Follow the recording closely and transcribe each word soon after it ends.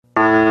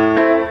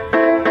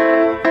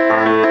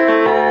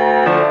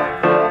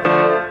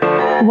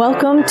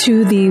Welcome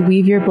to the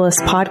Weave Your Bliss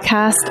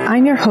podcast.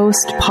 I'm your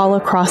host, Paula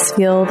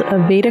Crossfield,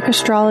 a Vedic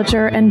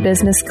astrologer and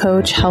business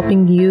coach,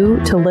 helping you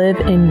to live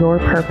in your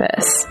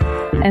purpose.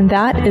 And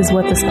that is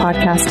what this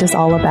podcast is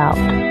all about.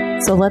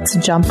 So let's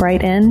jump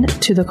right in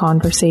to the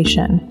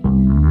conversation.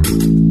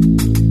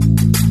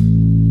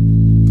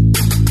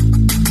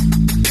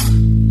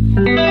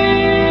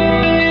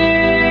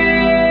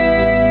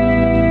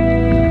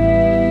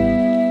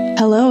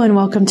 Hello and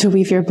welcome to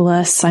Weave Your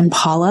Bliss. I'm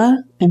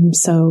Paula. I'm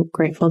so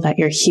grateful that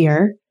you're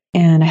here,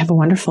 and I have a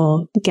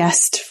wonderful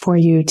guest for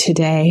you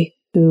today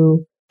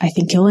who I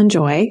think you'll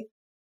enjoy.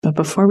 But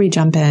before we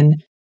jump in,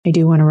 I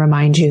do want to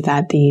remind you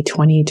that the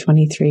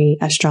 2023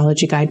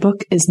 Astrology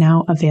Guidebook is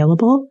now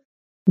available.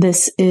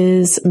 This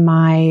is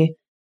my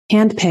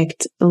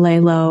handpicked lay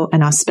low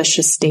and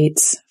auspicious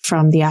dates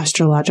from the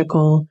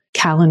astrological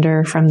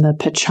calendar from the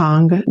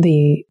Pachang,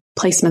 the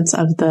placements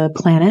of the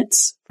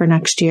planets for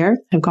next year.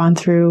 I've gone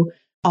through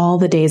all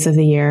the days of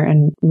the year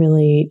and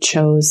really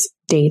chose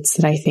dates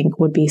that I think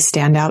would be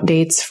standout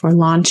dates for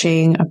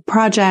launching a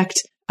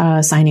project,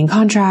 signing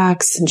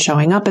contracts and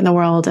showing up in the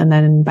world. And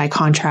then by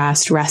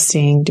contrast,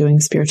 resting, doing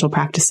spiritual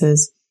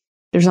practices.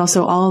 There's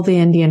also all the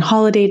Indian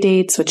holiday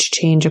dates, which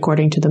change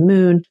according to the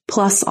moon,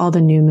 plus all the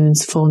new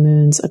moons, full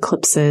moons,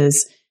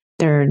 eclipses,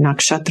 their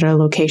nakshatra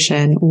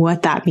location,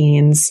 what that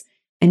means.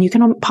 And you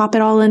can pop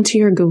it all into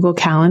your Google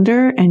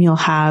Calendar and you'll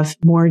have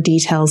more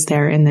details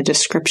there in the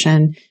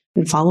description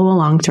and follow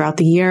along throughout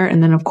the year.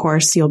 And then, of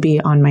course, you'll be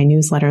on my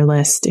newsletter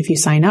list if you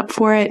sign up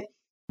for it,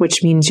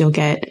 which means you'll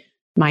get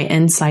my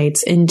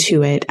insights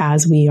into it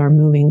as we are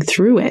moving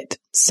through it.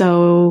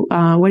 So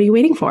what are you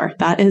waiting for?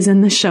 That is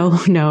in the show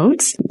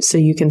notes, so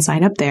you can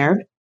sign up there.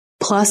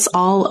 Plus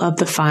all of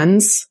the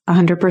funds,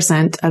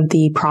 100% of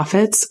the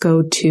profits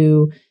go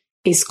to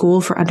a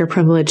school for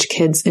underprivileged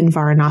kids in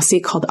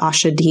Varanasi called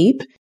Asha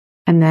Deep.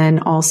 And then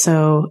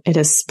also it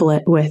is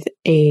split with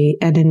an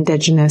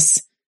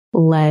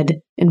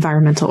indigenous-led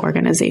environmental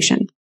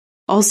organization.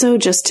 Also,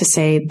 just to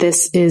say,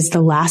 this is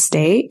the last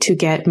day to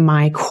get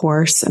my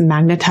course,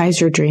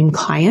 Magnetize Your Dream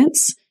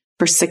Clients,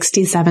 for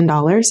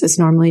 $67. It's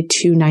normally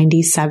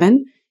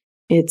 $297.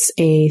 It's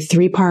a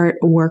 3-part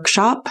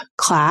workshop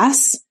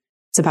class.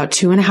 It's about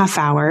 2.5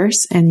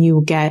 hours, and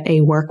you get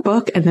a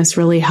workbook. And this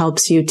really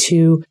helps you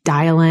to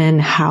dial in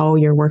how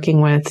you're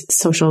working with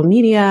social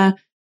media,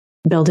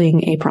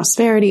 building a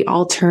prosperity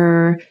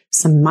altar,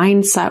 some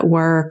mindset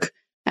work,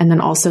 and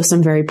then also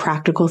some very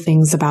practical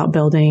things about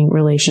building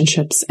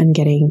relationships and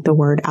getting the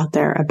word out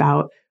there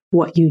about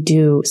what you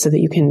do so that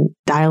you can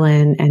dial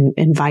in and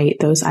invite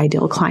those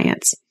ideal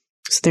clients.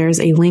 So there's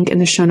a link in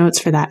the show notes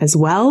for that as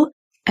well.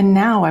 And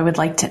now I would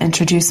like to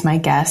introduce my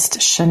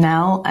guest,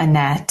 Chanel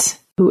Annette,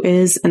 who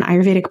is an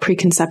Ayurvedic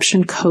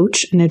preconception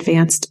coach and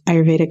advanced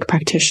Ayurvedic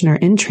practitioner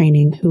in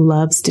training who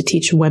loves to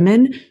teach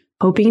women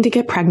hoping to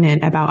get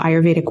pregnant about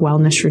Ayurvedic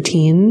wellness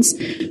routines,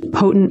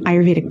 potent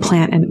Ayurvedic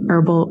plant and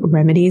herbal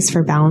remedies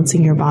for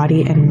balancing your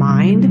body and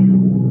mind,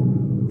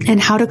 and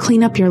how to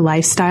clean up your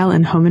lifestyle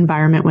and home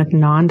environment with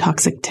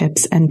non-toxic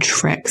tips and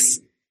tricks.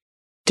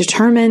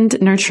 Determined,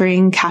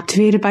 nurturing,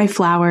 captivated by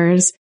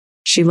flowers,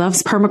 she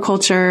loves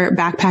permaculture,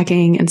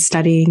 backpacking, and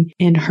studying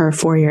in her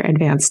 4-year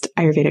advanced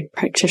Ayurvedic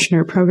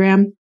practitioner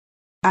program.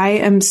 I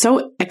am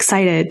so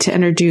excited to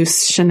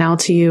introduce Chanel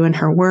to you and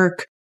her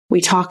work. We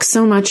talk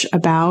so much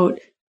about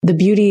the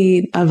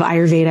beauty of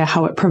Ayurveda,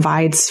 how it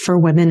provides for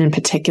women in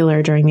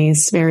particular during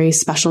these very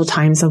special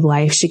times of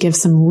life. She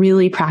gives some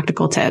really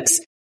practical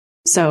tips.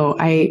 So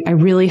I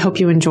really hope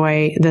you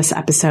enjoy this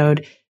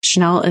episode.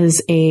 Chanel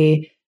is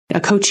a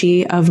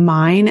coachee of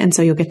mine, and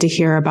so you'll get to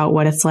hear about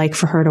what it's like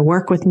for her to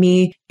work with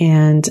me.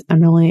 And I'm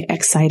really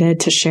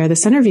excited to share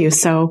this interview.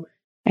 So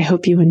I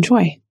hope you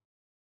enjoy.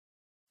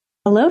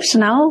 Hello,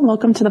 Chanel.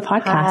 Welcome to the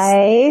podcast.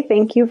 Hi.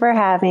 Thank you for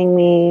having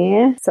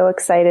me. So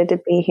excited to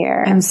be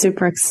here. I'm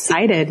super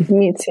excited.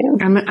 Me too.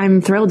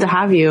 I'm thrilled to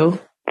have you.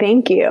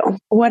 Thank you.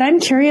 What I'm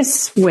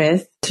curious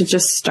with to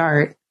just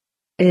start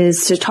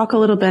is to talk a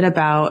little bit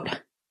about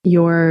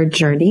your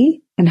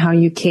journey and how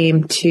you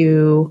came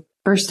to,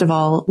 first of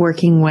all,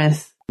 working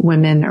with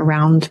women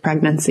around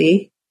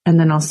pregnancy, and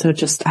then also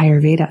just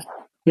Ayurveda.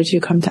 Did you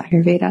come to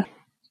Ayurveda?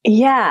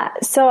 Yeah.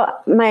 So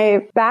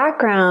my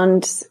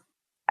background,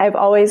 I've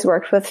always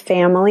worked with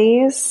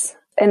families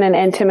in an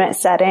intimate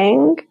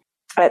setting.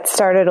 It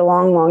started a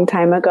long, long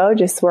time ago,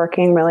 just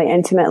working really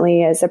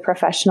intimately as a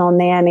professional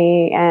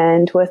nanny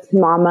and with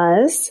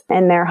mamas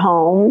in their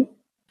home.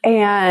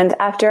 And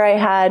after I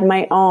had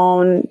my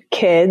own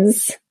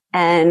kids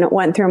and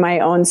went through my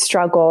own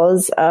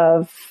struggles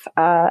of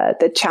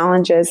the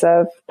challenges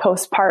of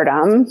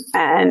postpartum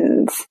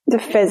and the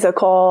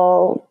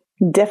physical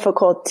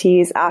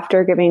difficulties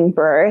after giving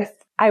birth,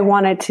 I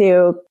wanted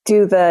to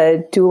do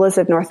the Doulas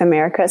of North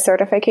America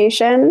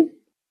certification,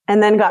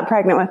 and then got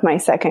pregnant with my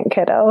second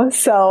kiddo.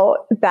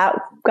 So that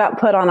got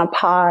put on a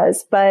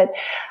pause, but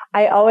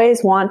I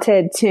always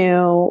wanted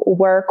to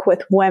work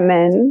with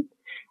women.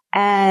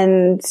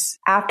 And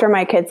after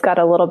my kids got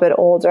a little bit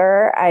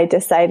older, I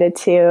decided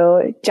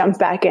to jump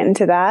back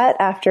into that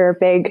after a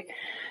big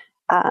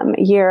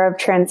year of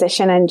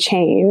transition and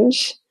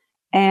change,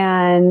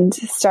 and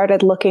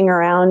started looking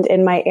around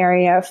in my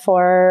area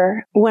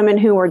for women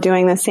who were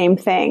doing the same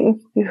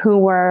thing, who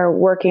were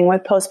working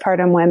with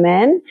postpartum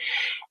women,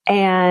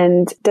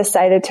 and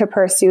decided to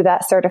pursue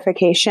that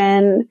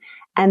certification.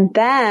 And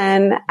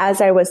then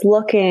as I was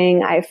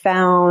looking, I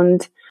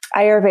found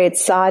Ayurveda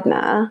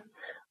Sadhana,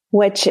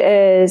 which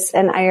is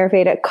an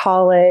Ayurvedic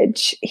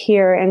college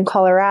here in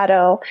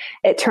Colorado.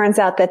 It turns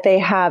out that they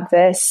have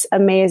this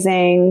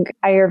amazing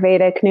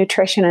Ayurvedic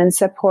nutrition and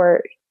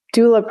support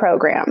doula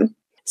program.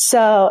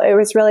 So it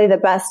was really the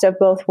best of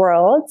both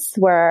worlds,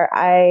 where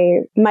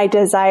my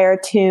desire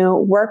to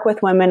work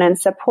with women and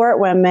support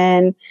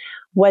women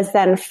was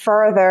then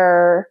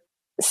further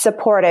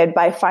supported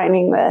by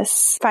finding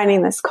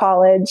this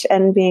college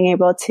and being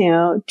able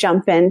to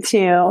jump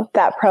into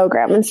that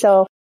program. And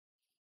so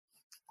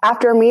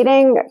after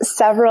meeting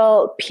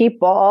several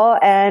people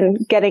and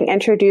getting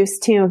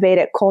introduced to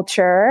Vedic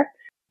culture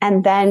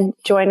and then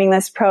joining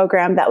this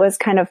program, that was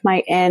kind of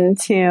my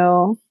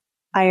into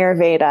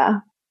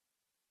Ayurveda.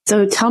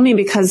 So tell me,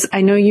 because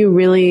I know you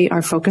really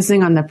are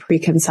focusing on the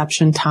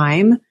preconception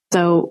time.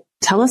 So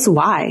tell us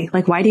why.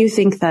 Like, why do you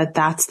think that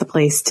that's the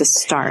place to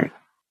start?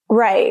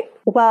 Right.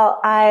 Well,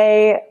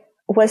 I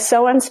was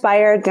so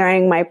inspired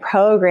during my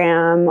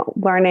program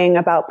learning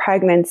about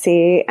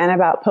pregnancy and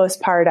about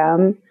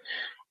postpartum,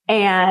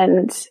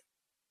 and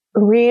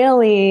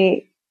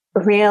really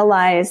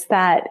realized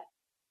that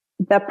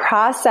the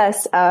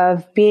process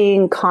of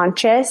being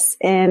conscious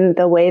in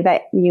the way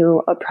that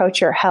you approach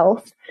your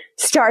health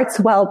starts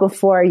well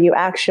before you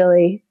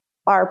actually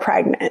are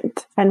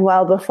pregnant, and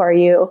well before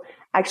you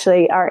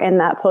actually are in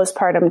that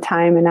postpartum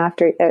time and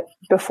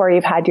before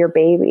you've had your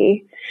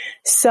baby.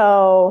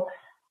 So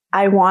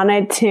I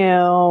wanted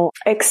to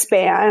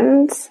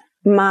expand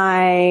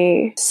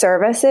my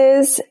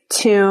services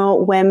to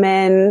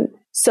women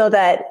so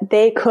that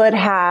they could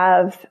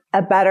have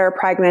a better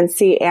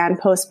pregnancy and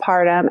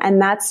postpartum.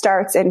 And that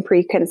starts in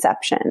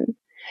preconception.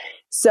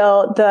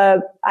 So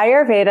the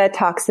Ayurveda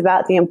talks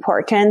about the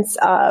importance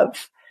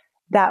of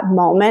that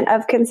moment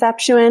of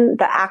conception,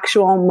 the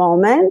actual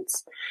moment,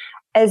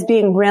 as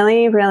being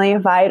really, really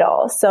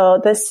vital.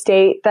 So the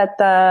state that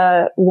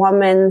the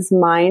woman's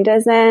mind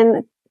is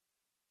in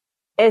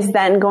is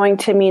then going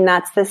to mean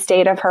that's the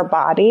state of her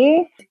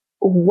body.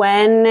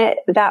 When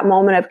that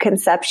moment of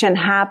conception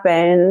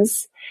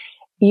happens,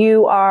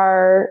 you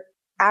are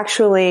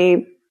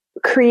actually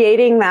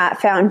creating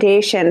that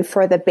foundation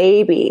for the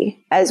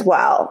baby as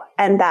well,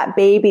 and that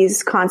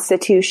baby's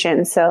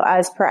constitution. So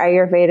as per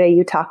Ayurveda,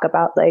 you talk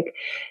about like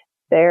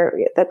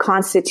the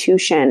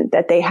constitution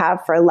that they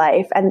have for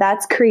life, and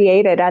that's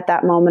created at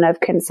that moment of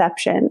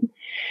conception.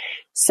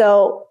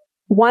 So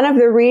one of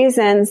the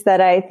reasons that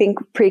I think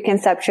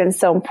preconception is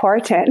so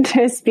important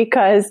is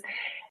because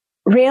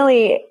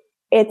really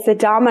it's a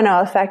domino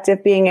effect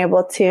of being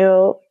able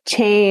to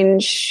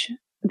change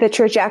the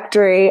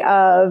trajectory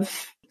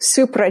of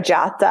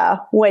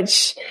Suprajata,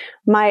 which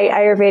my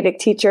Ayurvedic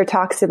teacher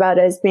talks about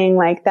as being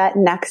like that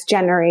next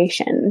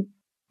generation.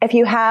 If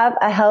you have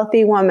a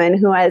healthy woman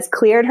who has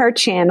cleared her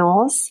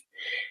channels,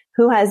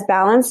 who has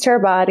balanced her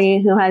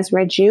body, who has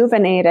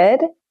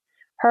rejuvenated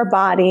her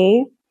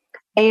body,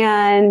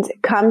 and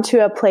come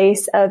to a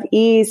place of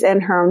ease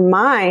in her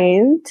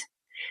mind,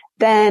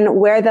 then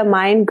where the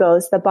mind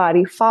goes, the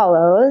body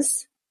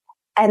follows.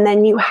 And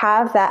then you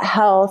have that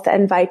health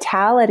and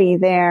vitality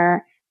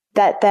there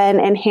that then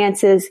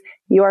enhances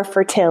your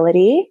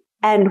fertility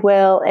and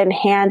will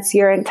enhance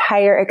your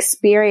entire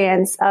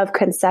experience of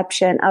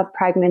conception, of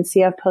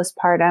pregnancy, of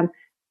postpartum,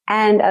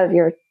 and of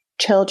your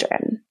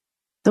children.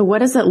 So what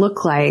does it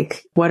look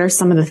like? What are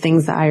some of the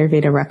things that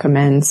Ayurveda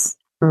recommends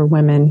for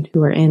women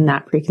who are in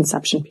that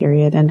preconception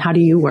period? And how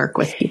do you work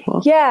with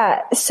people?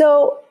 Yeah.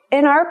 So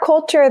in our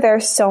culture,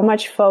 there's so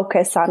much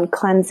focus on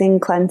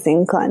cleansing,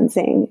 cleansing,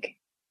 cleansing.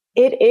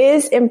 It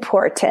is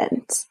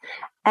important.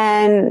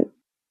 And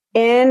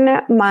in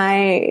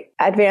my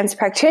advanced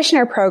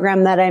practitioner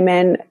program that I'm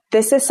in,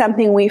 this is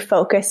something we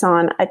focus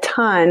on a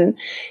ton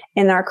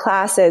in our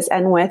classes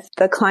and with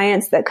the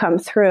clients that come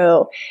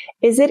through,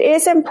 is it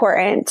is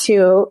important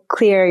to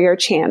clear your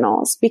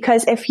channels,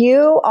 because if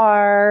you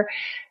are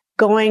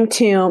going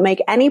to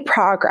make any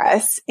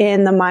progress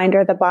in the mind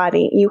or the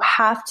body, you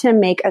have to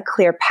make a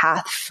clear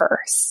path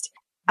first.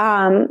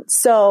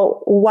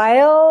 So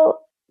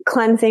while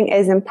cleansing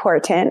is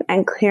important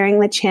and clearing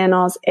the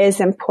channels is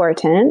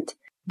important,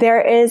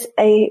 there is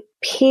a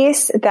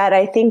piece that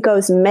I think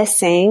goes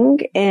missing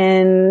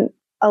in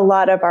a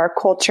lot of our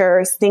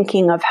cultures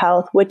thinking of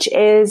health, which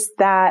is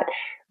that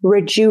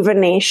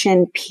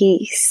rejuvenation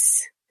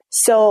piece.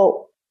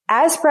 So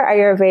as per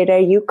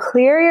Ayurveda, you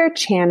clear your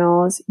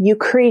channels, you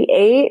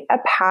create a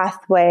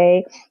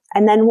pathway,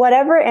 and then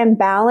whatever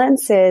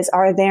imbalances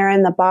are there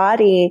in the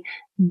body,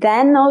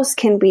 then those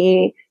can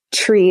be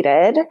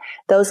treated,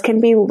 those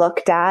can be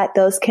looked at,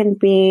 those can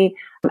be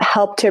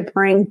helped to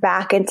bring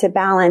back into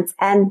balance.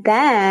 And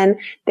then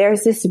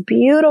there's this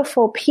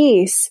beautiful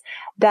piece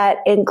that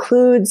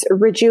includes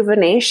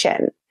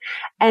rejuvenation.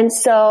 And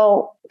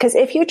so, because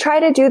if you try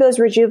to do those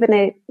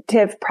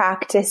rejuvenative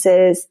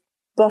practices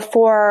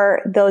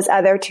before those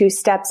other two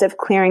steps of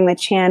clearing the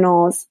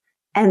channels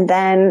and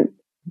then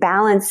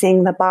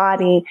balancing the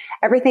body,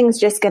 everything's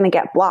just going to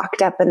get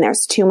blocked up and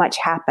there's too much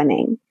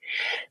happening.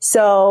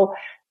 So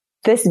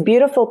this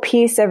beautiful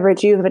piece of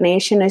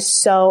rejuvenation is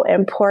so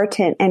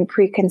important in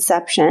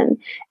preconception.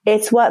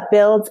 It's what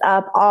builds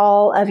up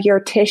all of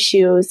your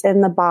tissues in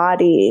the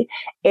body.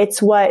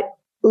 It's what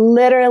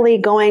literally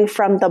going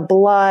from the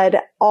blood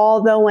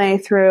all the way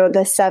through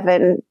the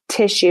 7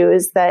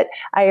 tissues that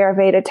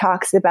Ayurveda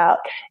talks about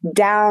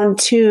down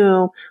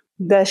to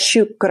the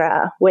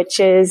shukra,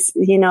 which is,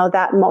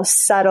 that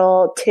most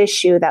subtle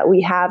tissue that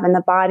we have in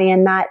the body.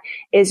 And that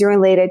is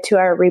related to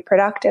our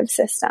reproductive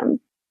system.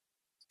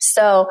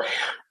 So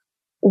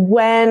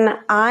when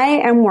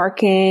I am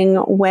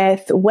working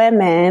with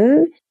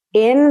women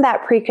in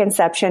that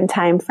preconception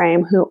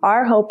timeframe who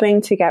are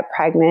hoping to get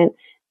pregnant,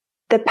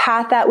 the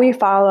path that we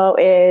follow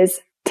is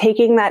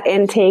taking that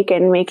intake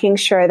and making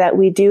sure that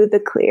we do the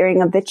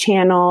clearing of the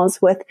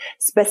channels with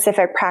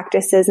specific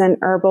practices and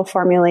herbal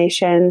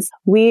formulations.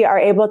 We are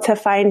able to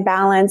find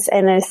balance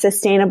in a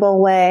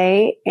sustainable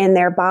way in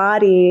their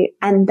body.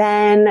 And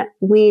then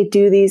we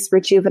do these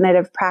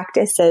rejuvenative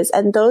practices.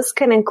 And those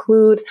can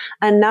include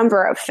a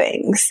number of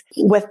things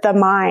with the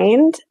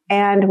mind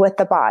and with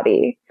the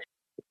body.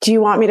 Do you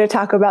want me to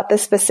talk about the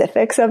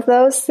specifics of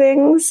those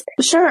things?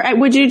 Sure.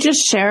 Would you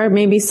just share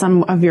maybe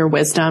some of your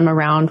wisdom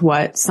around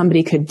what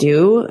somebody could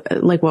do?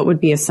 Like what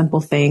would be a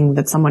simple thing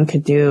that someone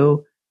could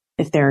do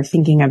if they're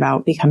thinking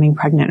about becoming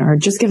pregnant, or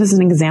just give us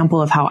an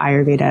example of how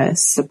Ayurveda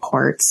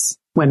supports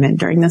women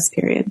during this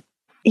period?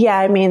 Yeah,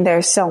 I mean,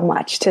 there's so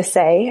much to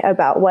say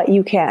about what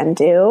you can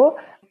do.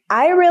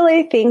 I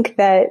really think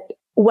that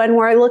when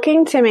we're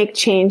looking to make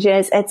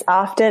changes, it's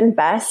often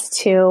best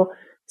to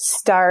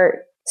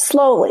start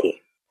slowly.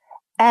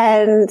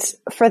 And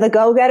for the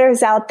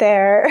go-getters out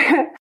there,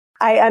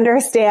 I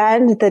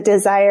understand the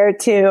desire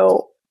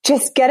to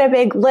just get a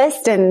big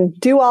list and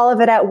do all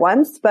of it at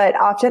once, but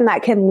often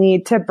that can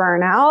lead to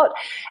burnout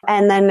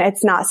and then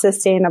it's not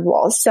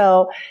sustainable.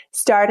 So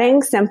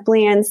starting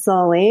simply and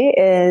slowly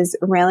is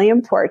really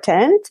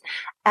important.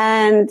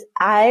 And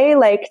I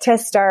like to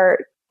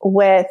start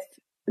with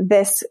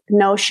this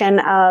notion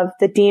of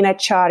the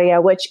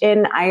dinacharya, which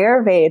in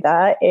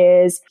Ayurveda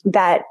is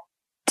that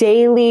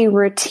daily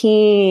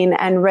routine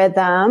and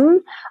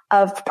rhythm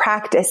of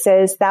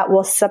practices that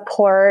will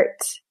support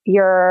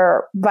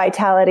your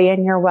vitality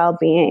and your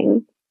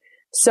well-being.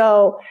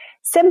 So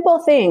simple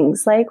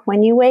things like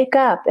when you wake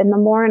up in the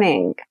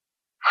morning,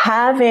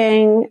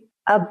 having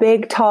a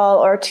big tall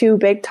or 2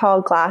 big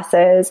tall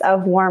glasses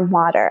of warm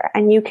water.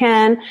 And you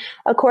can,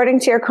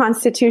 according to your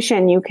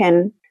constitution, you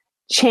can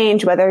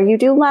change whether you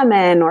do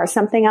lemon or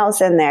something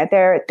else in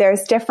there.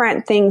 There's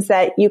different things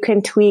that you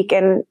can tweak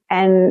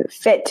and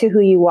fit to who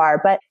you are,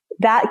 but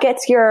that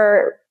gets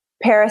your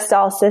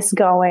peristalsis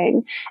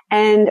going.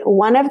 And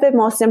one of the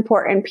most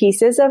important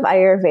pieces of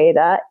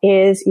Ayurveda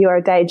is your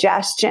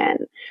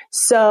digestion.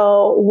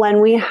 So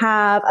when we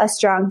have a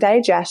strong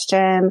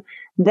digestion,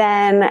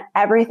 then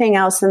everything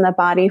else in the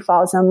body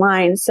falls in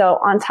line. So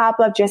on top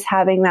of just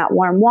having that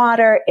warm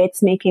water,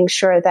 it's making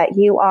sure that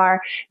you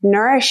are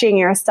nourishing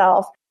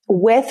yourself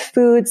with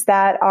foods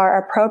that are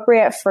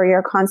appropriate for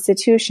your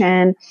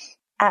constitution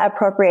at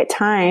appropriate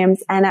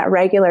times and at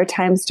regular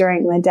times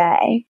during the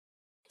day.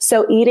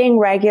 So eating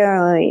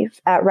regularly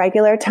at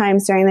regular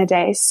times during the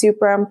day is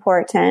super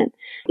important.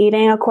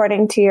 Eating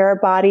according to your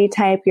body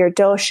type, your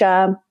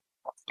dosha,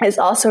 is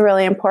also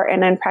really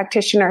important, and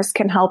practitioners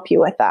can help you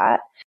with that.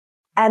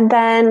 And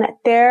then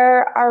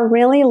there are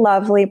really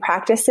lovely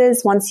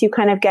practices once you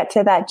kind of get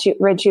to that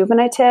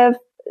rejuvenative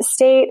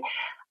state.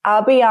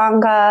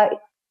 Abhyanga,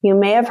 you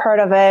may have heard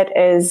of it,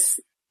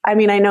 I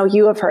know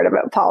you have heard of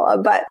it, Paula,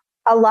 but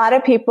a lot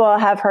of people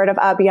have heard of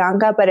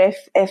Abhyanga. But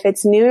if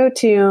it's new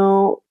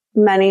to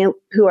many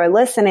who are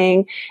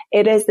listening,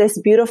 it is this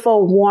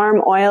beautiful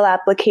warm oil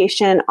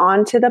application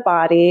onto the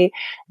body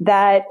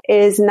that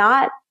is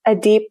not a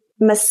deep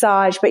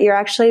massage, but you're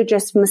actually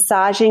just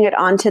massaging it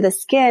onto the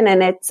skin,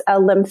 and it's a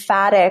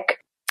lymphatic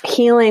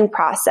healing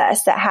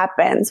process that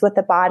happens with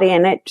the body,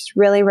 and it's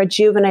really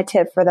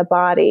rejuvenative for the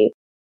body,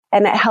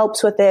 and it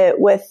helps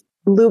with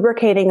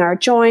lubricating our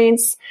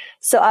joints.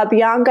 So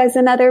Abhyanga is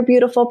another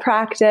beautiful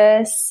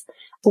practice.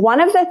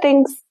 One of my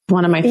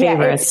favorites.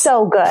 Yeah, it's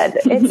so good.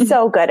 It's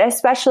so good,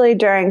 especially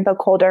during the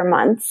colder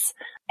months.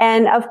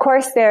 And of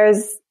course,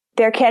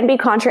 there can be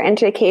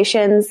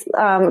contraindications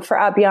for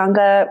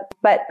Abhyanga,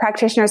 but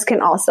practitioners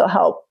can also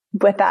help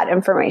with that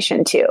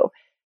information too.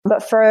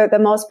 But for the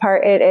most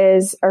part, it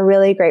is a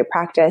really great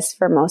practice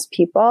for most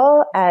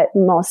people at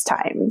most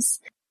times.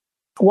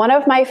 One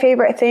of my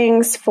favorite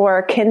things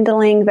for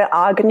kindling the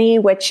Agni,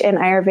 which in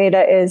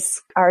Ayurveda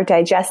is our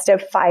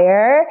digestive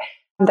fire,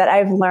 that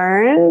I've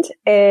learned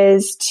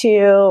is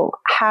to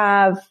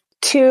have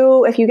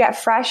if you get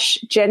fresh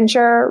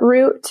ginger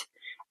root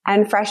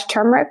and fresh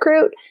turmeric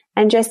root,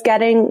 and just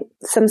getting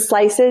some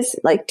slices,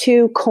 like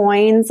 2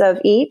 coins of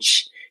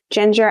each,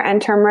 ginger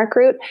and turmeric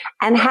root,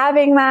 and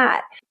having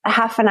that a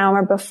half an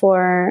hour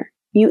before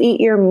you eat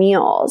your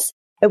meals.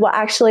 It will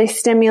actually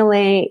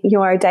stimulate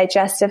your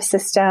digestive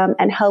system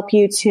and help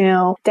you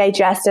to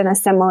digest and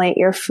assimilate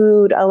your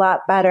food a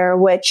lot better,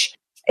 which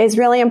is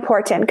really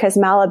important because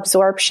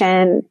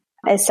malabsorption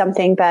is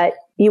something that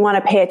you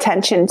want to pay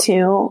attention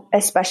to,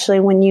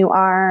 especially when you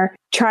are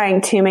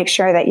trying to make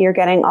sure that you're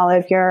getting all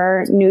of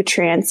your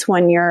nutrients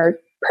when you're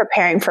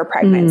preparing for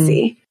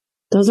pregnancy.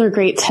 Those are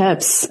great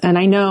tips. And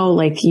I know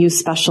like you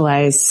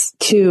specialize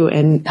too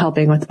in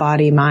helping with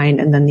body, mind,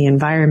 and then the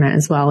environment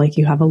as well. Like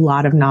you have a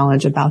lot of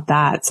knowledge about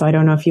that. So I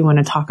don't know if you want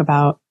to talk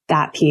about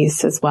that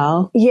piece as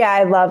well. Yeah,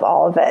 I love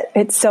all of it.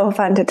 It's so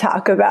fun to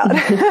talk about.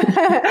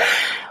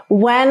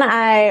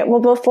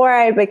 Before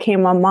I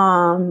became a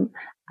mom,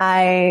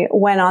 I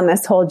went on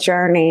this whole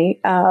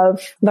journey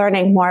of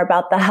learning more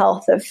about the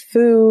health of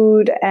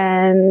food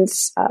and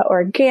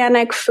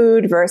organic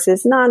food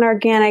versus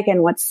non-organic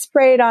and what's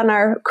sprayed on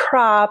our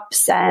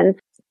crops and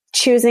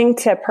choosing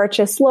to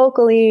purchase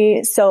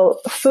locally. So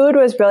food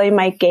was really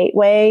my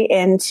gateway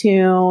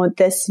into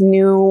this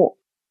new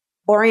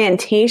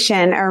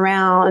orientation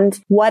around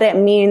what it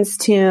means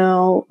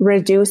to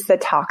reduce the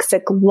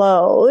toxic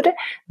load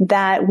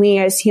that we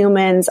as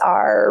humans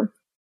are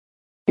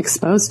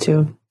exposed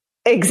to.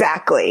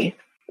 Exactly.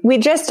 We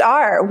just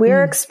are.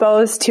 We're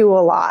exposed to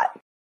a lot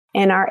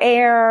in our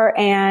air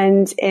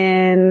and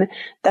in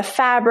the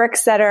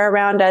fabrics that are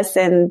around us,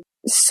 and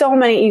so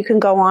many, you can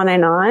go on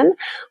and on.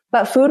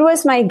 But food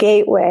was my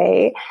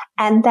gateway.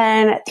 And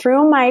then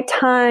through my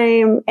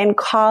time in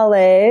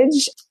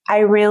college, I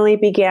really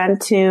began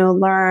to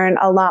learn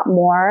a lot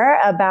more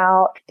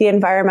about the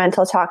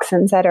environmental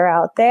toxins that are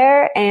out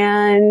there,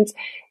 and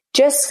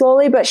just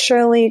slowly but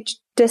surely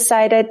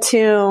decided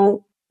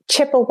to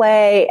chip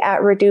away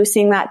at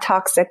reducing that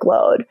toxic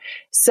load.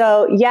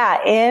 So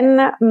yeah,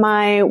 in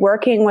my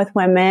working with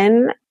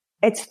women,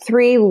 it's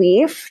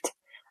 3-leafed.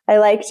 I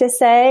like to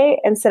say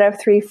instead of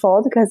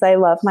 3-fold because I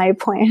love my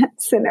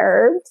plants and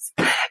herbs.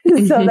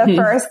 So the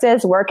first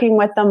is working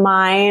with the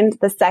mind.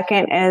 The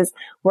second is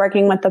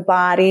working with the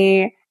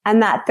body.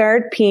 And that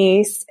third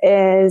piece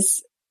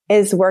is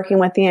working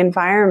with the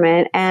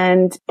environment.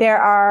 And there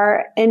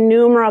are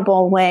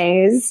innumerable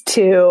ways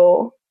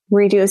to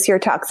reduce your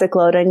toxic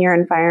load in your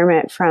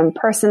environment, from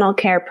personal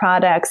care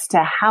products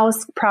to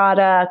house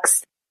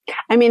products.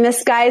 I mean, the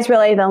sky's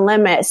really the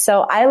limit. So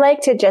I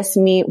like to just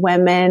meet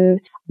women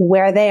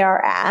where they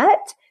are at.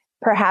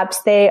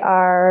 Perhaps they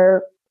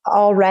are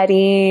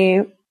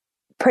already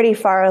pretty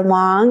far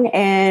along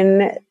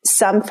in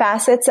some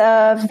facets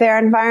of their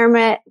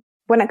environment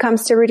when it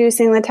comes to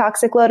reducing the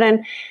toxic load.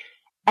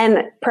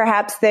 And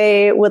perhaps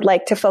they would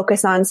like to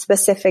focus on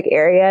specific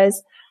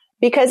areas.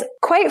 Because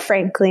quite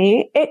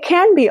frankly, it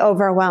can be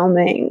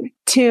overwhelming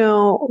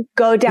to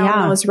go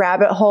down those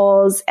rabbit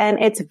holes, and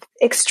it's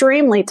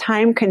extremely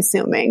time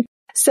consuming.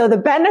 So the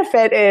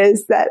benefit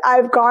is that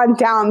I've gone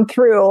down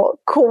through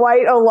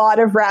quite a lot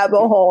of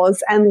rabbit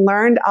holes and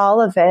learned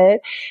all of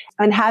it.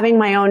 And having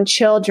my own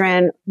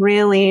children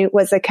really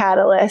was a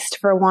catalyst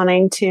for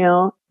wanting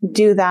to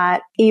do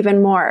that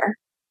even more.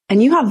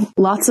 And you have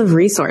lots of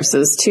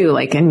resources too,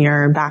 like in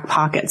your back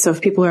pocket. So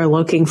if people are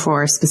looking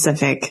for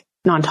specific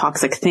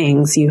non-toxic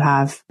things, you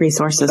have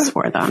resources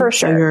for them. For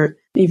sure.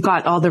 So you've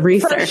got all the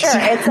research. For sure.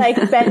 It's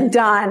like been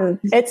done.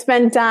 It's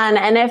been done.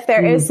 And if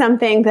there is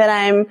something that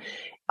I'm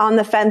on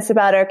the fence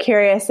about or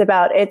curious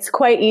about, it's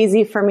quite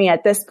easy for me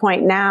at this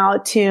point now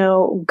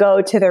to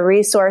go to the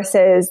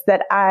resources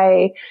that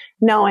I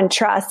know and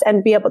trust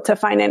and be able to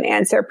find an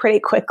answer pretty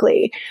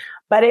quickly.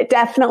 But it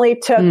definitely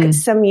took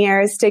some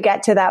years to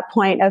get to that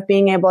point of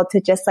being able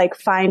to just like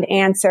find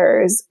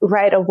answers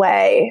right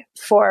away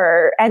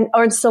or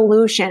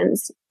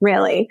solutions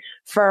really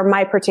for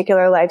my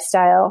particular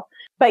lifestyle.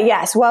 But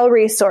yes,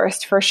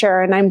 well-resourced for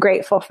sure. And I'm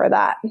grateful for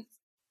that.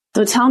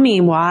 So tell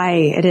me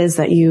why it is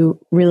that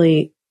you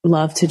really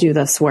love to do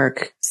this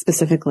work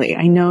specifically.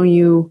 I know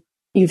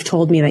you've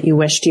told me that you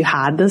wished you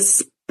had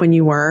this when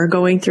you were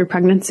going through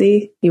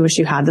pregnancy. You wish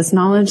you had this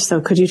knowledge. So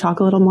could you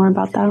talk a little more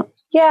about that?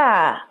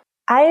 Yeah.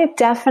 I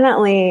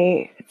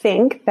definitely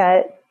think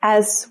that,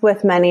 as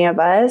with many of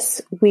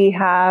us, we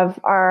have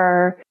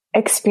our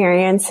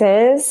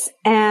experiences,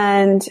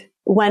 and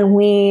when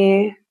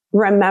we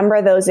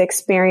remember those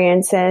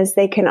experiences,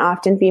 they can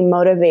often be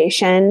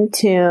motivation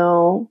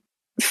to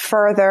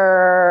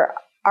further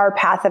our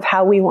path of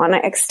how we want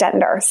to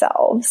extend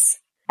ourselves.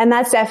 And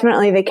that's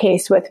definitely the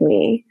case with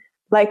me.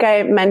 Like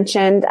I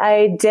mentioned,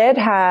 I did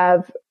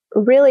have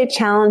really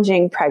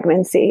challenging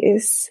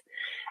pregnancies,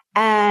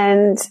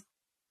 and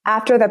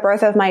after the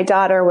birth of my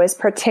daughter was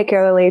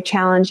particularly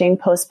challenging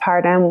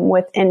postpartum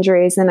with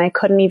injuries, and I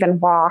couldn't even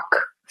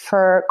walk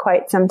for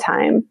quite some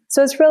time.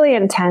 So it's really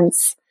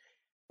intense.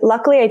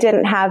 Luckily, I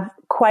didn't have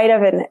quite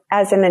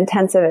as an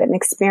intensive an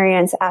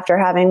experience after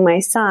having my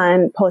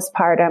son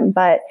postpartum.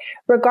 But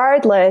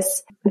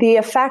regardless, the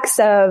effects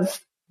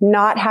of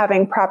not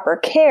having proper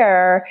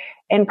care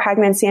in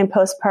pregnancy and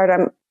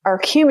postpartum are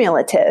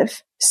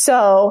cumulative.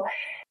 So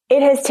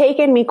it has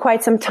taken me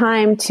quite some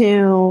time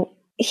to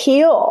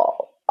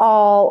heal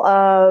all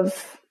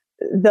of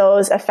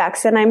those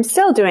effects. And I'm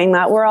still doing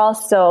that. We're all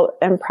still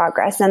in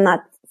progress. And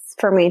that's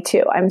for me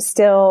too. I'm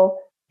still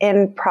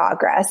in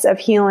progress of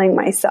healing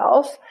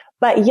myself.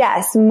 But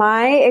yes,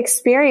 my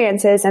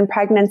experiences in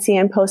pregnancy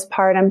and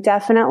postpartum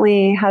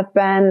definitely have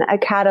been a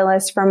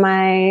catalyst for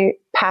my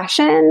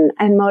passion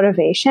and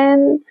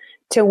motivation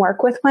to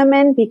work with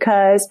women,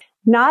 because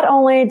not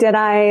only did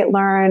I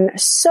learn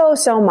so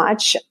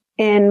much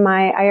in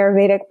my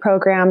Ayurvedic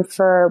program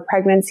for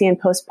pregnancy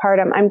and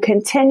postpartum, I'm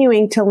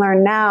continuing to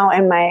learn now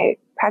in my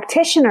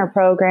practitioner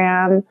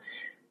program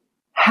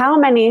how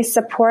many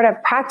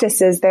supportive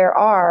practices there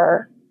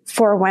are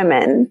for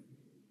women.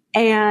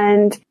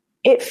 And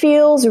it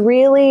feels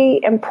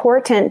really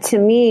important to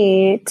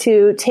me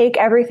to take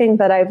everything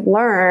that I've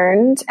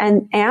learned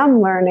and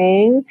am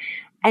learning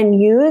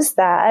and use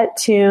that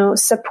to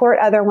support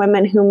other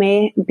women who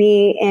may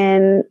be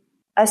in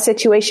a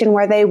situation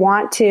where they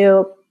want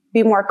to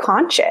be more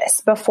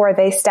conscious before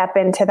they step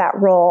into that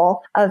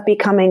role of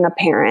becoming a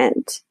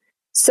parent.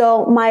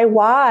 So my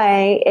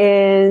why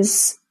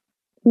is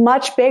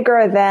much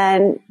bigger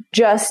than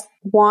just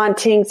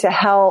wanting to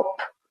help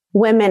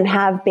women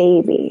have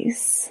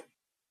babies.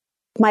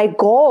 My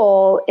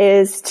goal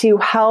is to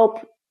help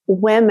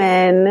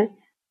women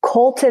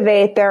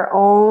cultivate their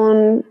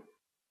own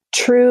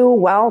true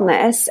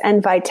wellness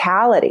and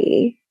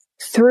vitality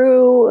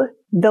through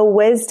the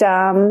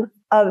wisdom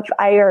of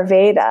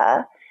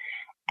Ayurveda.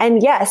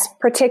 And yes,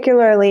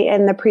 particularly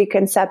in the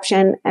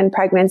preconception and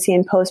pregnancy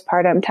and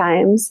postpartum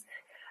times.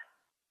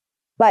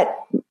 But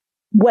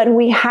when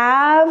we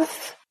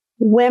have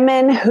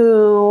women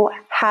who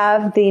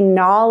have the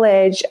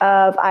knowledge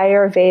of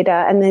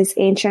Ayurveda and these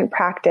ancient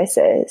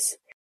practices,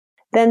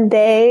 then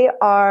they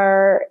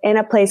are in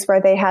a place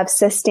where they have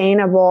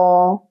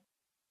sustainable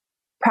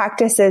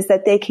practices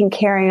that they can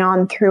carry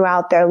on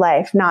throughout their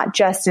life, not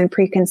just in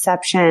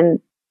preconception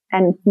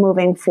and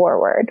moving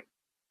forward.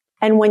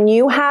 And when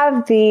you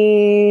have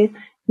the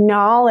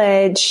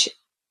knowledge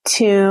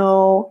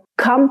to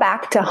come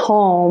back to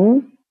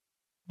home,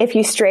 if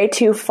you stray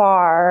too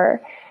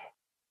far,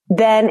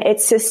 then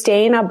it's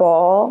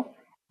sustainable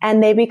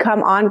and they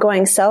become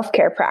ongoing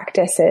self-care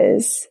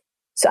practices.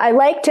 So I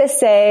like to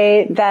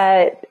say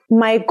that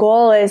my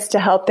goal is to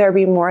help there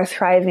be more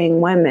thriving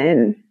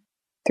women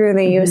through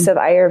the use of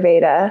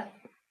Ayurveda's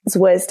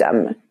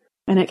wisdom.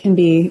 And it can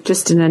be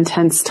just an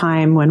intense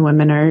time when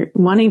women are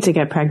wanting to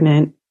get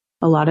pregnant.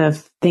 A lot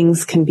of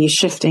things can be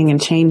shifting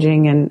and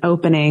changing and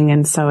opening.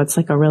 And so it's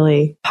like a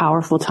really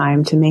powerful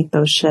time to make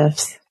those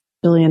shifts.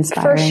 Really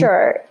inspiring. For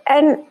sure.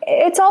 And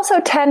it's also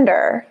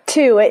tender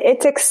too.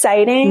 It's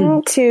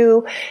exciting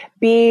to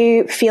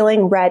be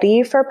feeling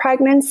ready for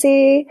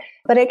pregnancy,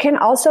 but it can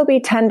also be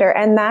tender.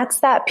 And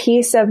that's that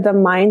piece of the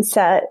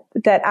mindset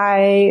that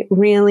I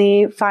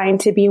really find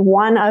to be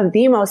one of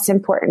the most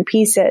important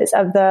pieces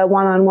of the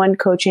one-on-one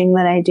coaching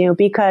that I do,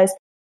 because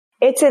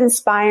it's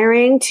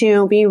inspiring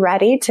to be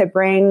ready to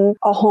bring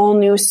a whole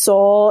new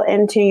soul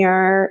into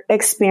your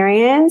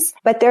experience.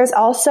 But there's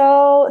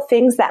also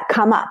things that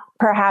come up.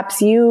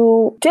 Perhaps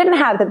you didn't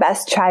have the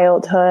best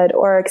childhood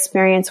or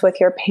experience with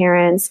your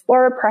parents,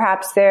 or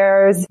perhaps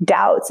there's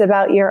doubts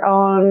about your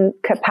own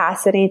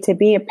capacity to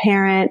be a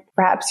parent.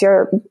 Perhaps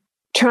you're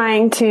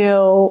trying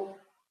to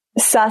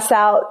suss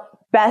out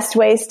best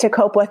ways to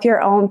cope with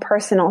your own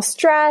personal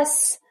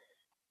stress.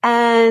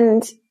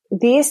 And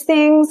these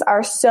things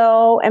are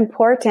so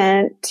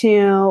important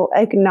to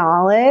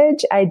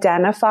acknowledge,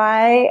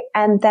 identify,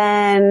 and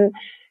then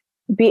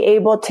be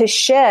able to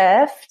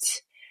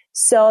shift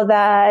so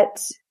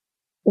that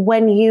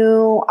when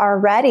you are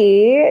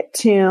ready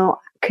to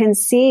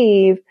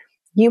conceive,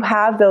 you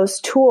have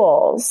those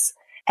tools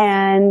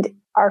and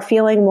are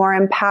feeling more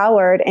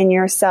empowered in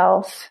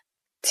yourself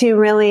to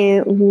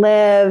really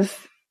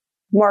live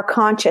more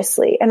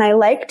consciously. And I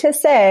like to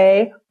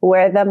say,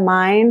 where the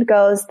mind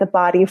goes, the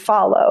body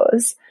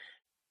follows.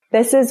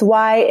 This is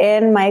why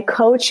in my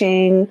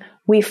coaching,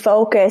 we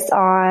focus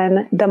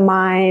on the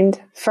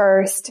mind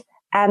first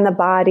and the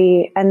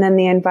body and then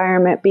the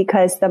environment,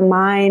 because the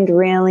mind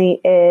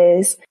really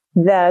is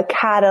the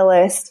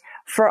catalyst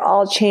for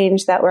all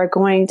change that we're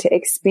going to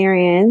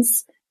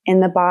experience in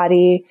the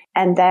body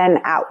and then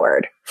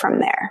outward from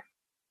there.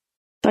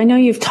 So I know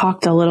you've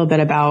talked a little bit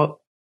about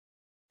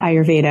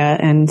Ayurveda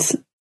and,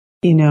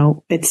 you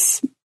know,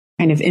 its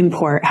kind of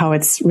import, how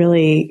it's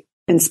really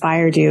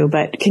inspired you.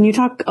 But can you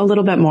talk a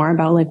little bit more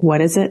about like,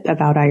 what is it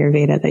about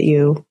Ayurveda that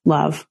you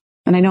love?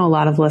 And I know a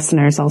lot of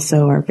listeners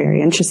also are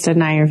very interested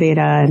in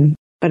Ayurveda,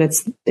 but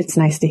it's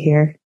nice to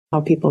hear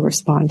how people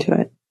respond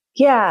to it.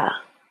 Yeah.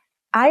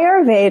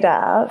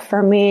 Ayurveda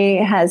for me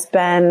has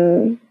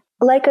been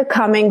like a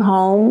coming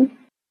home.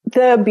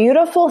 The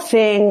beautiful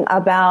thing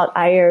about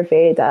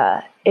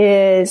Ayurveda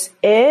is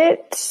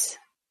it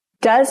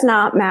does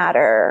not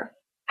matter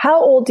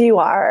how old you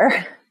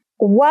are,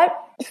 what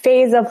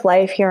phase of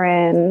life you're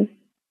in,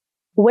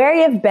 where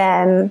you've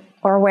been,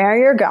 or where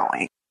you're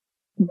going.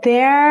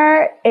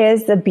 There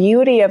is the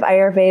beauty of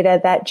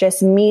Ayurveda that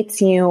just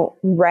meets you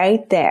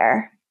right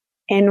there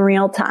in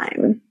real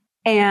time.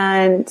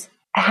 and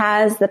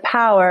has the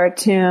power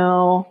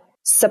to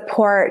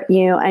support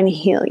you and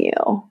heal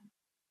you.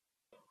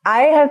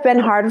 I have been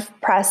hard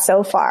pressed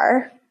so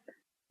far,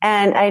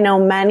 and I know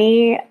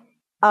many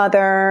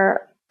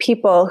other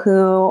people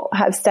who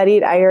have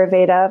studied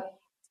Ayurveda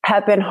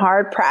have been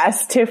hard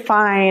pressed to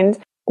find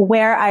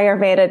where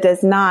Ayurveda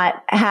does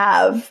not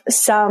have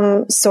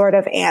some sort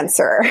of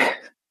answer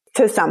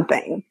to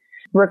something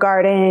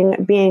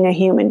regarding being a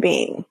human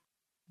being.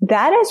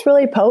 That is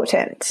really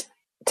potent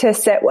to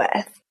sit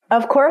with.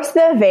 Of course,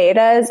 the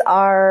Vedas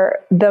are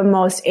the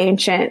most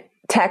ancient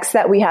text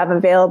that we have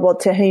available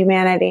to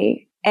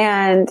humanity.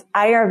 And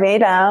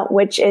Ayurveda,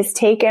 which is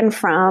taken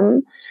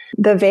from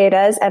the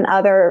Vedas and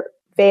other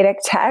Vedic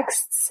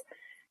texts,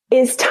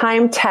 is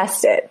time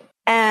tested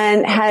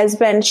and has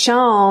been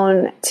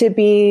shown to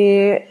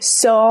be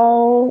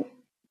so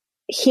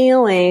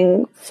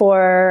healing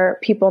for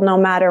people no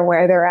matter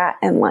where they're at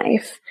in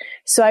life.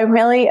 So I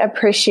really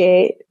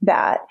appreciate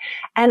that.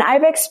 And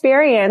I've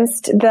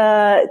experienced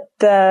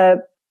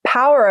the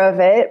power of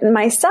it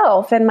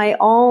myself in my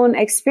own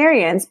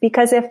experience,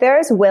 because if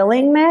there's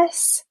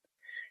willingness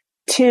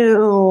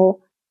to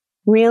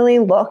really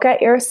look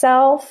at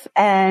yourself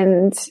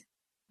and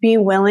be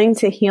willing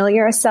to heal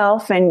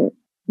yourself and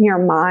your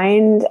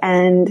mind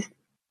and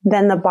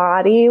then the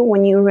body,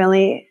 when you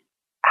really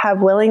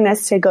have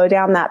willingness to go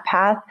down that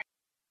path,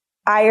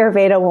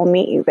 Ayurveda will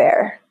meet you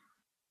there.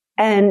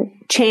 And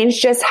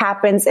change just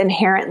happens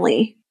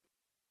inherently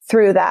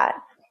through that.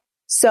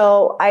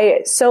 So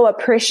I so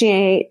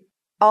appreciate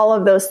all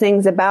of those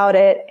things about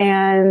it.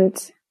 And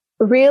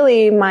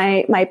really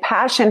my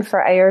passion for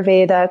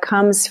Ayurveda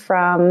comes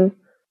from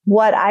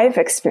what I've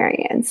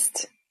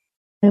experienced.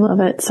 I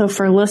love it. So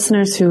for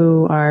listeners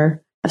who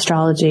are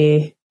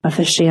astrology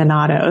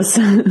aficionados,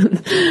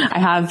 I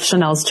have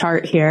Chanel's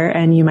chart here,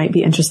 and you might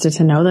be interested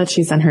to know that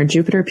she's in her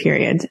Jupiter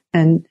period.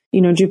 And,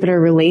 Jupiter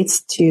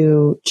relates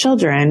to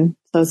children.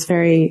 So it's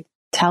very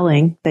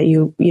telling that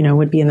you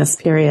would be in this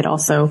period.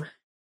 Also,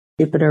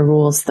 Jupiter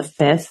rules the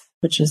 5th,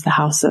 which is the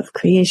house of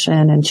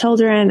creation and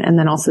children. And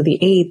then also the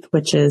 8th,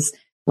 which is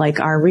like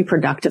our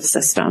reproductive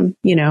system,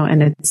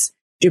 and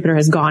Jupiter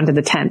has gone to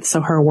the 10th.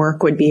 So her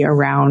work would be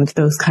around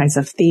those kinds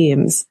of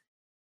themes.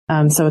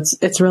 So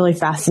it's really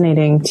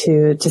fascinating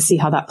to see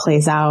how that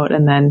plays out.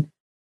 And then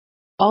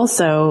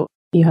also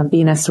you have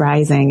Venus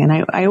rising.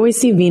 And I always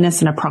see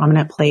Venus in a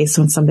prominent place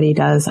when somebody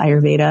does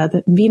Ayurveda.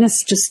 The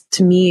Venus, just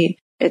to me,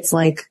 it's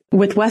like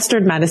with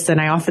Western medicine,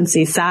 I often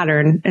see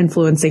Saturn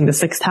influencing the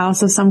 6th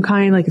house of some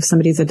kind, like if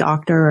somebody's a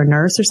doctor or a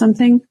nurse or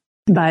something.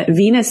 But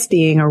Venus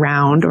being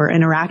around or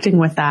interacting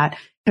with that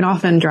can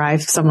often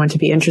drive someone to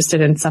be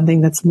interested in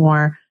something that's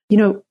more,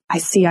 I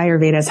see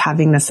Ayurveda as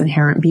having this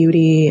inherent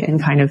beauty and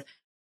kind of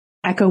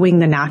echoing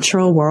the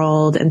natural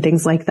world and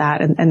things like that.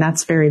 And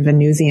that's very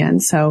Venusian.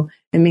 So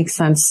it makes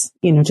sense,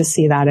 to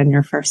see that in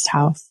your first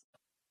house.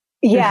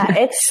 Yeah,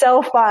 it's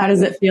so fun. How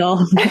does it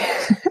feel?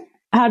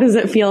 How does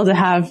it feel to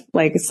have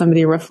like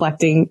somebody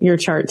reflecting your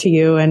chart to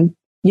you? And,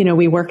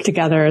 we work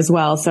together as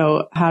well.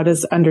 So how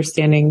does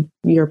understanding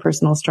your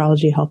personal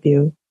astrology help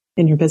you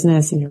in your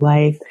business, in your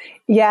life?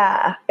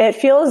 Yeah, it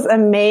feels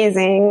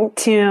amazing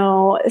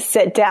to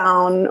sit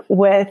down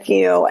with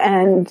you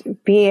and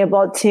be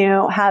able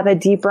to have a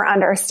deeper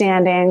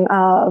understanding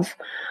of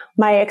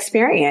my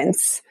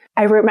experience.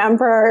 I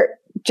remember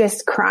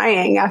just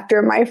crying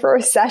after my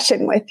first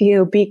session with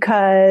you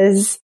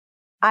because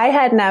I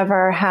had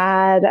never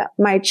had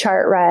my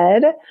chart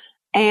read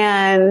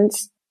and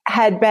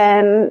had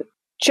been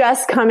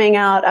just coming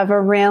out of a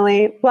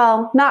really,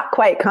 well, not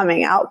quite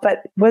coming out,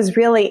 but was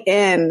really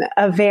in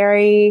a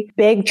very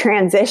big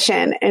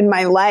transition in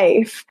my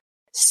life.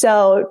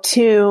 So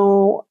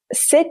to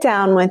sit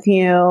down with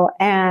you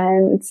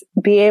and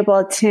be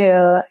able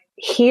to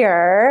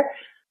hear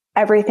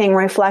everything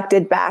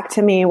reflected back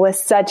to me with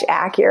such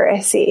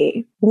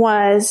accuracy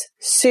was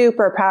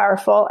super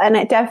powerful. And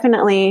it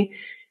definitely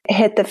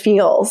hit the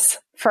feels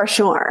for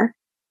sure.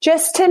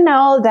 Just to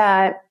know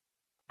that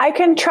I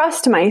can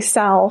trust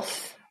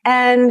myself.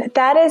 And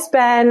that has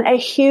been a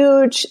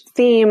huge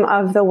theme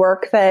of the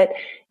work that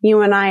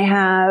you and I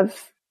have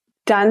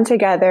done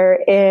together,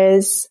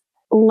 is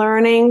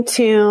learning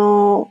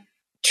to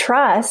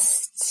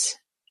trust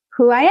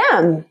who I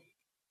am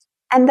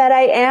and that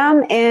I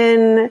am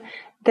in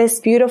this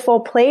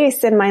beautiful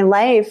place in my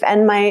life,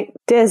 and my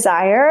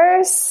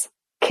desires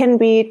can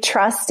be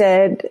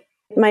trusted.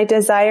 My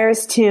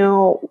desires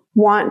to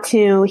want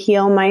to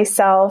heal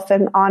myself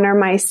and honor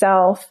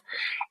myself,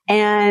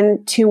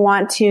 and to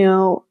want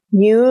to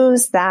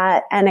use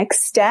that and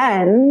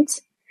extend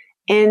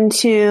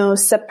into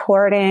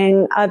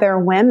supporting other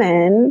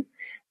women,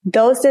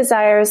 those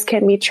desires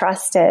can be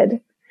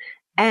trusted.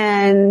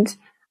 And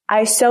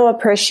I so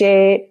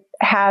appreciate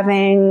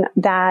having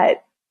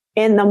that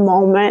in the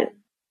moment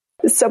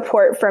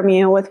support from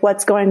you with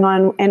what's going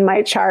on in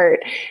my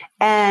chart.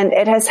 And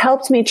it has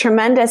helped me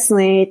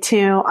tremendously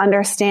to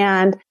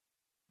understand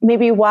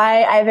maybe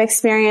why I've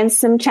experienced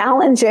some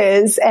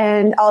challenges,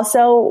 and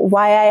also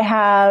why I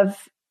have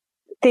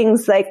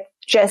things like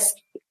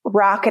just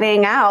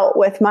rocketing out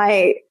with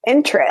my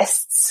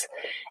interests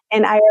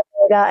in Ayurveda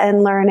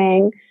and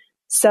learning.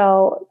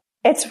 So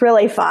it's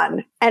really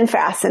fun and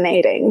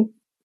fascinating.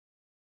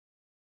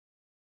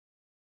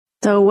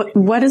 So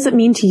what does it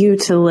mean to you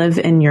to live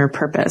in your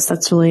purpose?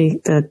 That's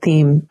really the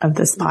theme of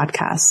this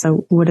podcast.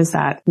 So what does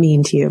that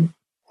mean to you?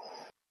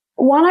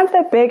 One of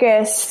the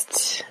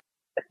biggest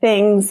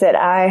things that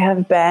I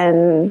have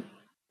been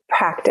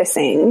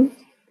practicing,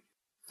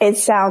 it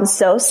sounds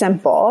so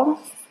simple,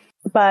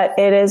 but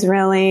it is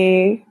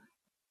really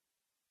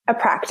a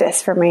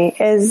practice for me,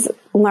 is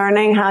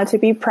learning how to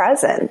be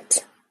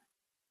present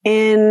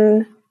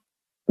in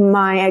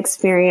my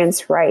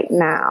experience right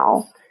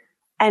now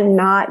and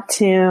not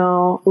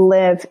to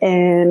live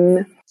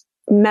in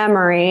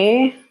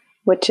memory,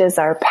 which is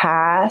our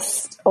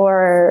past,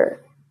 or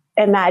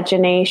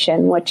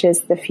imagination, which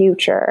is the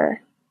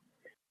future.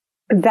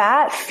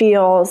 That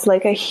feels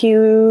like a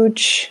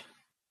huge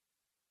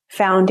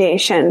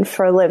foundation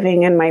for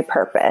living in my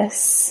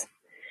purpose.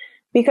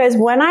 Because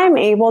when I'm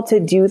able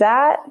to do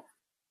that,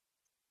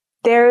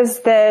 there's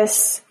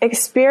this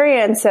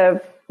experience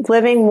of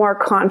living more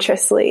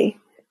consciously.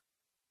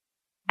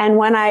 And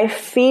when I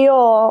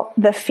feel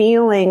the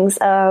feelings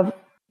of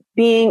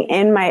being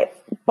in my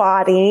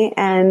body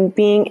and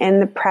being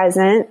in the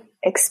present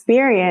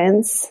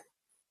experience,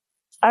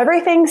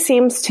 everything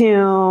seems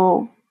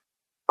to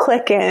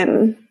click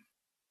in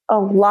a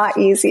lot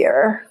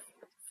easier.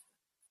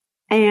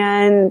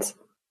 And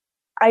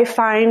I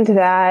find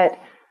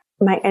that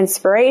my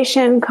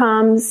inspiration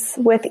comes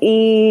with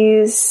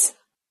ease.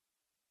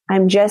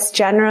 I'm just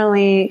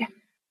generally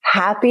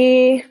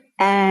happy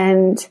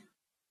and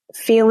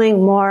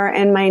feeling more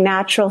in my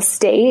natural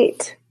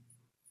state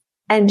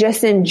and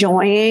just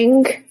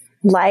enjoying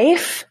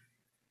life.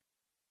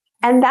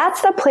 And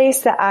that's the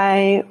place that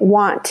I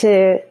want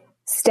to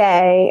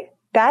stay.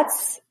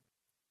 That's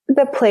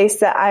the place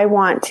that I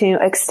want to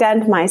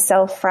extend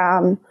myself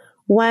from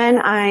when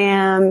I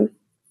am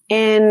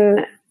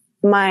in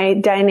my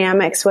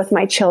dynamics with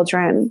my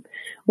children,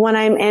 when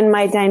I'm in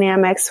my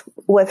dynamics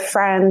with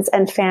friends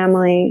and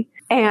family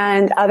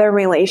and other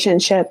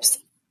relationships.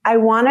 I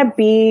want to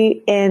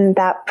be in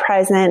that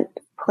present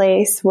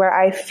place where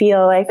I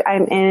feel like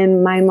I'm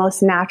in my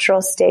most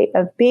natural state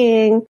of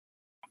being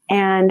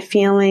and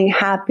feeling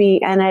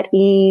happy and at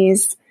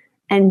ease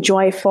and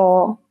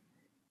joyful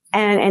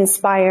and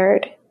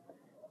inspired.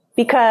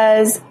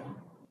 Because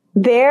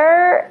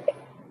there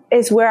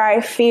is where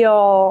I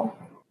feel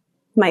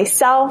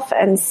myself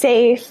and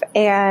safe,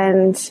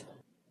 and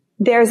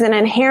there's an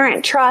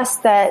inherent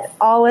trust that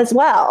all is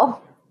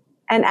well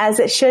and as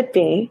it should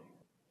be.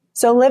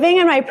 So living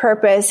in my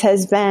purpose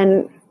has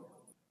been,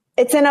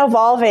 it's an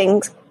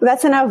evolving,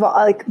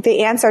 like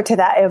the answer to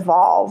that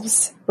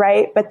evolves,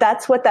 right? But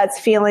that's what that's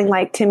feeling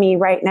like to me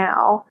right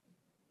now.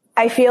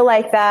 I feel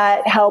like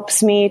that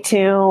helps me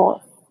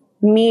to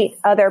meet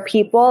other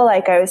people,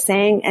 like I was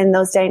saying, in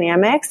those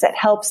dynamics. It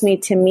helps me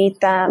to meet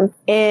them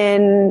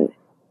in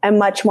a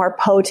much more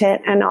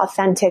potent and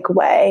authentic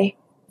way.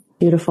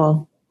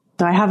 Beautiful.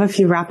 So I have a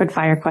few rapid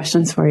fire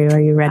questions for you. Are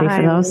you ready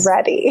for those? I'm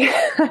ready.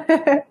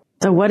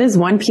 So what is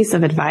one piece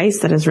of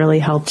advice that has really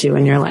helped you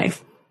in your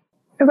life?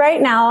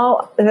 Right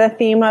now, the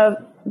theme of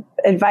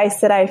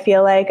advice that I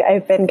feel like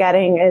I've been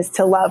getting is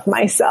to love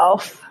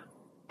myself,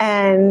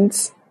 and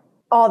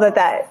all that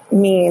that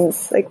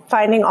means, like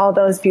finding all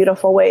those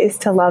beautiful ways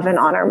to love and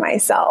honor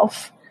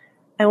myself.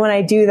 And when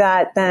I do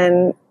that,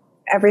 then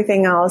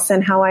everything else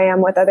and how I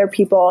am with other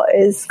people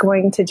is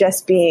going to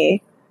just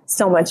be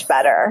so much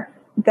better.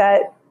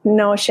 That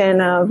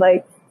notion of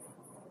like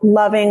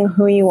loving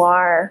who you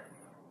are,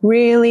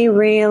 really,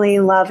 really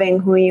loving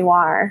who you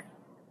are,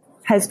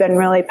 has been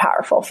really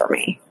powerful for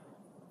me.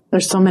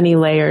 There's so many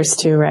layers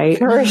too, right?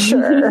 For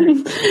sure.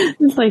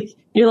 It's like,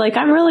 you're like,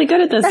 I'm really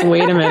good at this.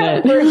 Wait a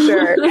minute. For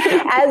sure.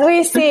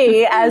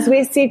 As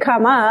we see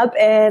come up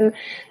in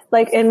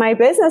my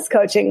business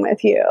coaching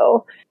with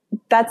you,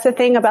 that's the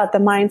thing about the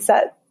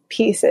mindset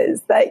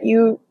pieces, that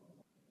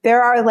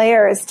there are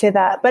layers to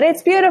that, but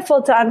it's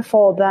beautiful to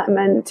unfold them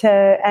and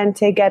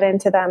to get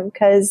into them.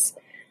 Cause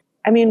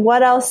I mean,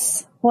 what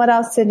else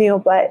to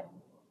do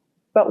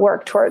but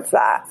work towards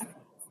that?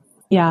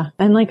 Yeah.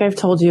 And like I've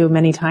told you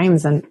many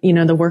times, and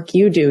the work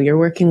you do, you're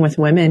working with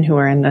women who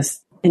are in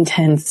this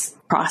intense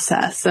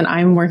process. And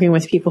I'm working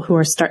with people who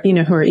are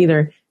who are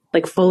either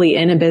like fully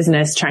in a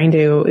business trying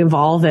to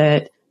evolve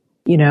it,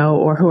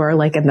 or who are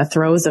like in the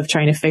throes of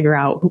trying to figure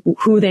out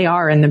who they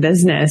are in the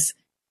business.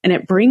 And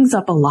it brings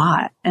up a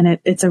lot. And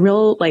it's a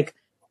real like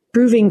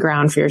proving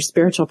ground for your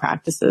spiritual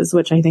practices,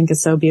 which I think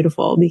is so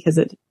beautiful because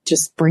it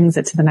just brings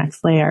it to the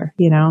next layer,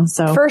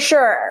 So for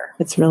sure,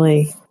 it's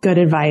really good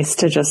advice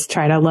to just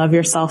try to love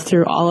yourself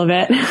through all of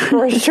it.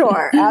 For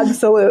sure.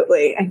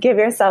 Absolutely. And give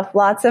yourself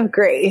lots of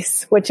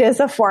grace, which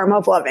is a form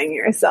of loving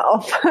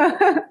yourself.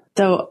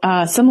 So,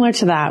 similar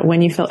to that,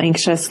 when you feel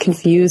anxious,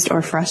 confused,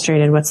 or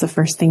frustrated, what's the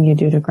first thing you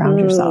do to ground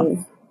yourself?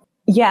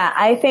 Yeah,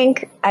 I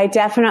think I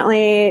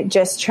definitely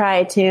just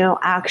try to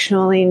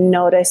actually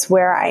notice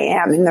where I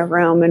am in the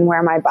room and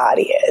where my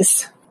body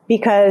is,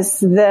 because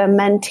the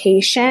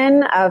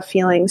mentation of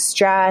feeling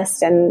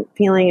stressed and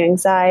feeling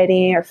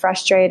anxiety or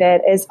frustrated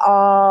is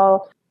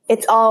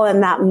it's all in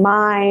that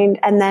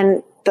mind. And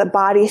then the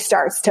body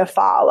starts to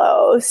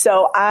follow.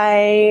 So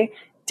I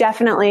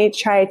definitely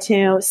try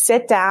to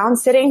sit down.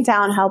 Sitting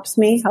down helps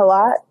me a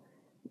lot.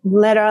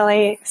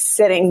 Literally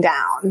sitting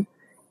down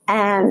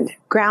and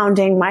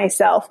grounding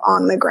myself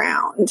on the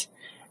ground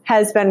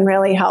has been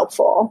really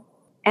helpful.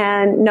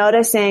 And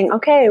noticing,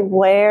 okay,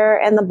 where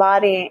in the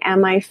body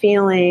am I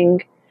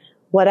feeling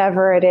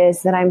whatever it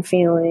is that I'm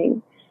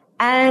feeling,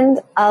 and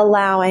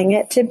allowing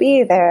it to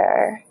be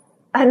there.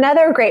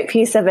 Another great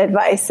piece of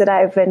advice that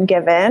I've been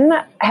given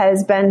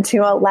has been to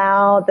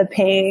allow the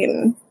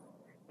pain,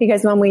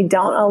 because when we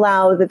don't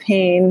allow the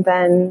pain,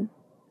 then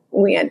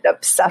we end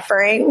up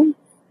suffering.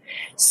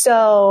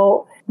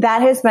 So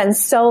that has been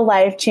so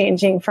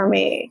life-changing for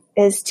me,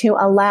 is to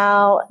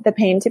allow the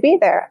pain to be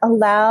there,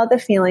 allow the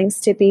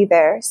feelings to be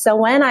there. So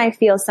when I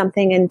feel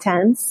something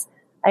intense,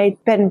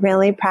 I've been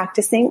really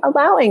practicing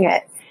allowing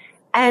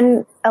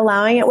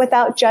it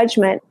without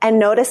judgment, and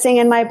noticing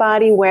in my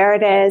body where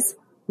it is,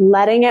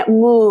 letting it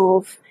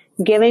move,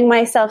 giving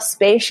myself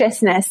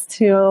spaciousness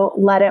to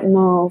let it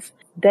move,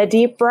 the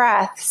deep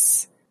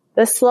breaths,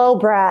 the slow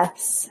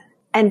breaths,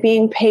 and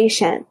being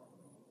patient.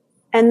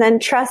 And then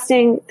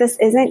trusting this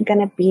isn't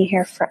going to be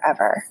here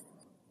forever.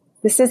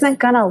 This isn't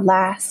going to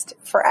last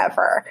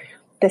forever.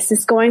 This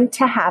is going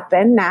to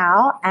happen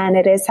now, and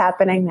it is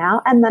happening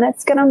now, and then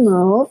it's going to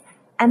move,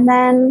 and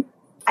then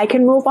I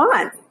can move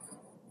on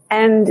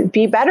and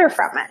be better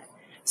from it.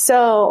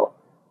 So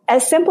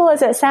as simple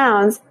as it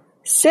sounds,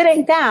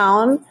 sitting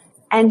down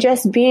and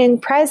just being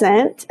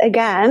present,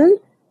 again,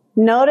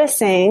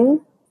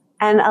 noticing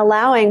and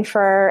allowing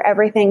for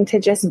everything to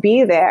just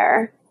be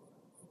there,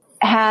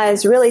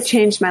 has really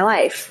changed my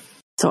life.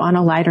 So on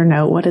a lighter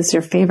note, what is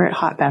your favorite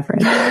hot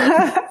beverage?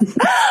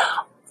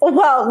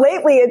 Well,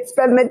 lately it's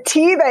been the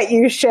tea that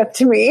you shipped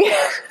me.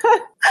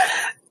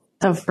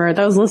 So for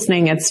those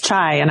listening, it's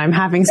chai, and I'm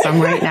having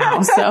some right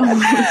now. So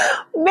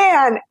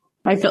man,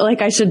 I feel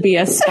like I should be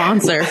a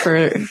sponsor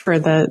for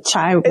the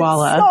Chai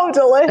Walla. It's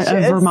so delicious.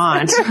 Of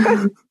Vermont.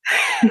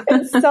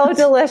 It's so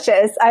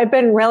delicious. I've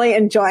been really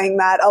enjoying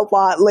that a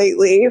lot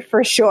lately,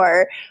 for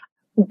sure.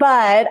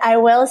 But I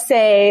will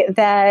say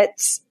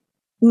that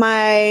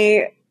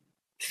my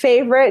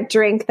favorite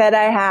drink that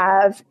I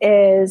have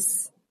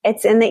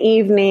it's in the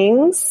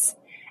evenings,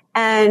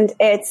 and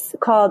it's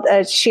called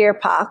a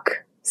sheerpak.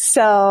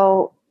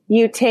 So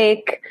you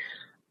take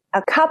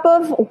a cup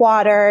of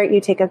water,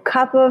 you take a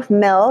cup of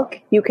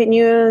milk, you can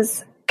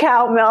use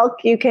cow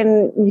milk, you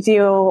can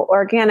do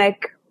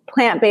organic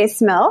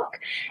plant-based milk,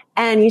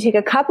 and you take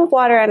a cup of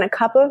water and a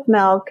cup of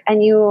milk,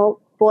 and you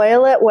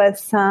boil it with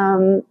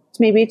some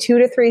maybe 2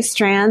 to 3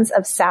 strands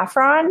of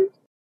saffron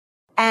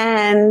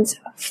and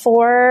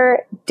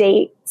 4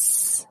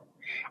 dates.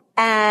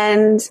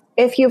 And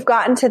if you've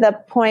gotten to the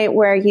point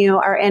where you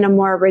are in a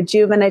more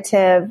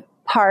rejuvenative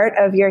part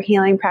of your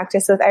healing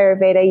practice with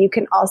Ayurveda, you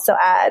can also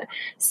add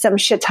some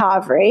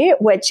shatavari,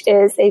 which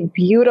is a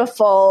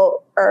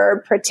beautiful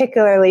herb,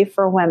 particularly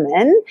for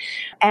women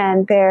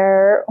and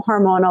their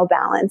hormonal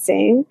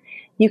balancing.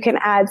 You can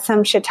add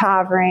some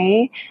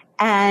shatavari,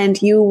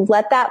 and you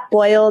let that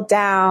boil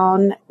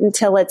down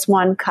until it's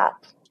 1 cup.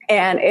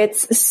 And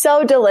it's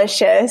so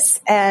delicious.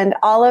 And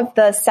all of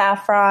the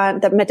saffron,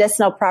 the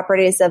medicinal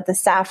properties of the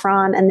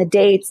saffron and the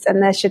dates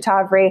and the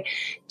shatavari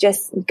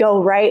just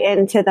go right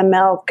into the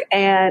milk.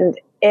 And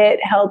it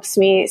helps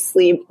me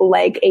sleep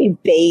like a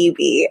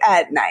baby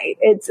at night.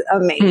 It's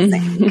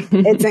amazing.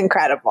 It's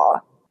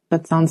incredible.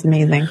 That sounds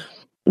amazing.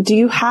 Do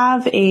you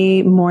have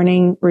a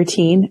morning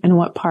routine, and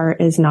what part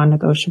is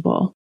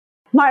non-negotiable?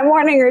 My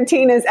morning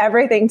routine is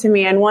everything to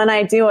me. And when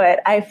I do it,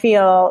 I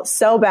feel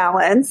so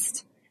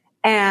balanced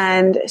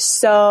and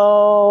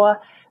so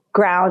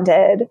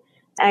grounded.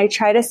 And I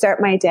try to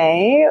start my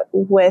day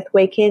with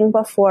waking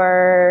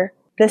before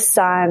the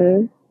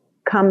sun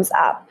comes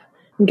up.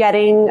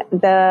 Getting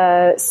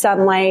the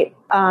sunlight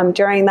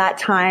during that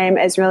time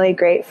is really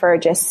great for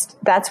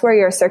that's where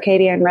your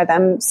circadian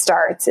rhythm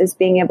starts, is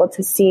being able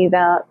to see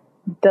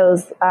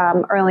those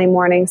early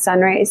morning sun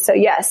rays. So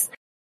yes,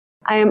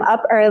 I am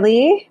up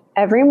early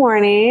every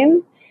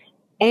morning,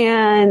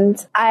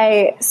 and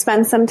I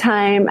spend some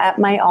time at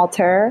my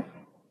altar.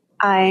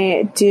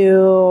 I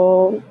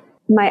do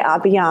my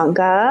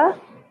Abhyanga,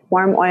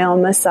 warm oil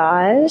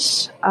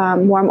massage,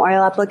 warm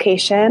oil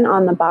application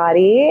on the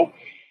body.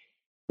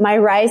 My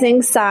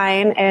rising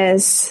sign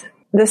is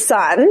the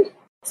sun.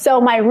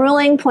 So my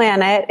ruling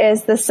planet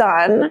is the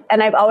sun,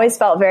 and I've always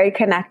felt very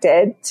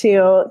connected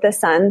to the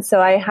sun. So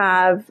I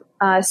have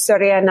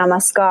Surya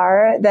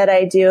Namaskar that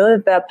I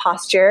do, the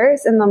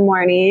postures in the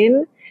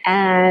morning,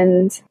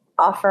 and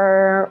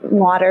offer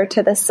water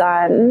to the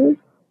sun.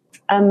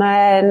 And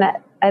then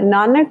a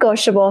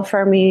non-negotiable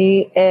for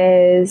me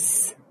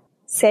is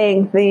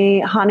saying the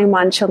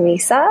Hanuman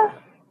Chalisa.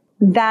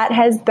 That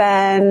has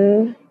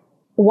been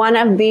one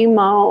of the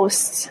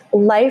most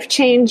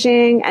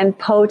life-changing and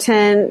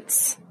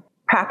potent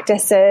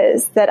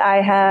practices that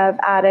I have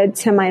added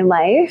to my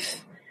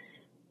life.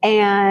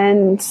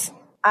 And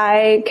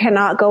I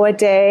cannot go a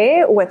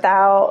day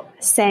without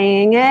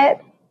saying it.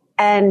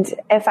 And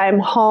if I'm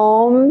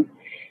home,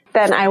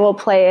 then I will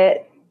play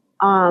it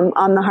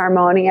on the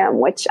harmonium,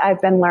 which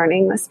I've been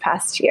learning this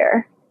past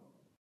year.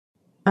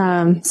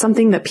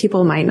 Something that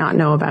people might not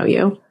know about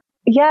you.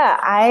 Yeah,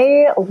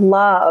 I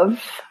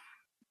love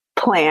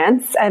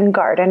plants and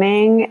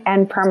gardening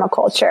and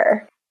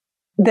permaculture.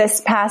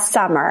 This past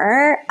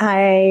summer,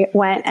 I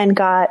went and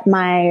got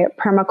my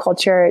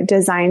permaculture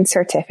design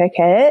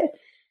certificate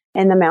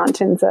in the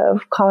mountains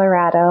of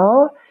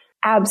Colorado.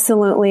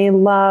 Absolutely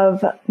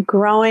love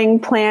growing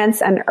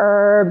plants and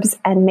herbs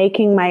and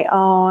making my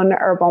own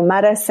herbal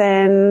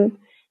medicine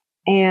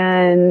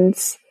and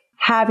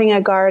having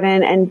a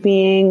garden and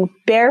being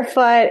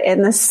barefoot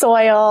in the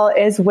soil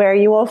is where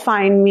you will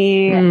find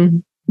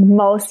me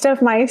most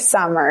of my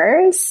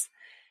summers.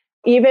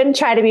 Even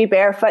try to be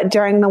barefoot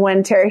during the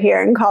winter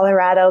here in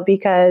Colorado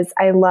because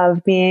I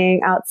love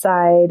being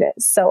outside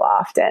so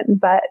often.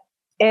 But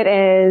it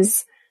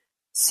is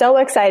so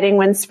exciting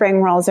when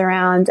spring rolls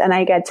around and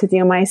I get to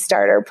do my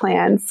starter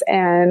plants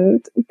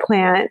and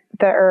plant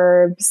the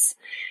herbs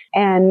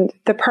and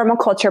the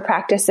permaculture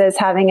practices,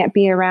 having it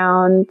be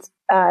around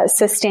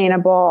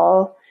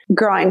sustainable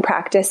growing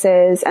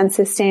practices and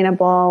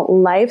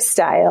sustainable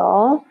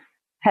lifestyle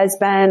has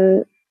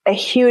been a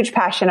huge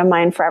passion of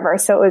mine forever.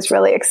 So it was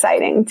really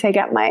exciting to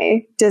get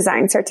my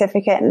design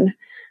certificate. And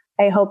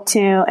I hope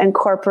to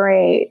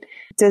incorporate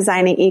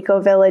designing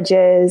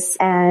eco-villages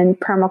and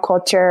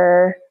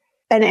permaculture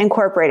and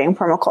incorporating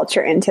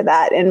permaculture into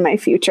that in my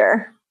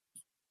future.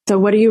 So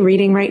what are you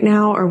reading right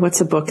now, or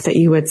what's a book that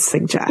you would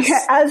suggest?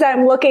 As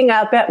I'm looking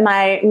up at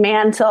my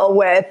mantle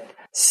with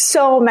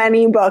so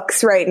many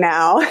books right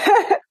now,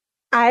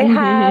 I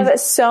have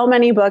so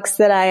many books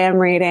that I am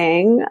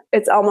reading.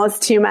 It's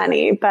almost too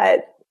many,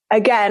 but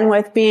again,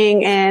 with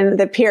being in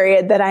the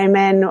period that I'm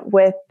in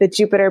with the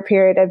Jupiter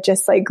period of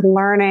just like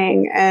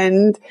learning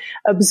and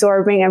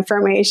absorbing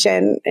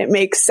information, it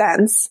makes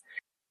sense.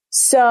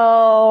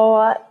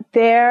 So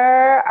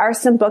there are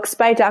some books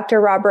by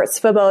Dr. Robert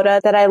Svoboda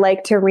that I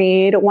like to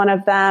read. One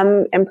of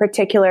them in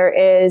particular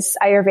is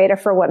Ayurveda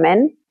for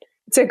Women.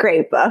 It's a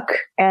great book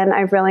and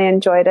I've really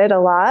enjoyed it a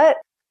lot.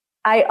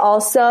 I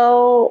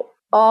also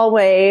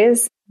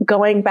always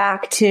going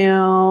back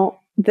to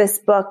this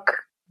book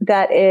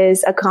that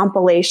is a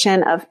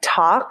compilation of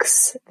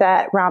talks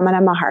that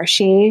Ramana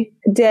Maharshi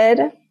did.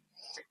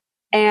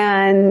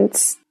 And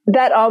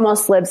that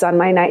almost lives on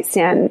my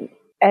nightstand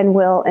and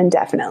will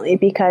indefinitely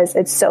because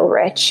it's so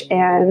rich.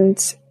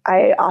 And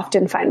I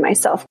often find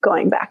myself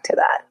going back to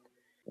that.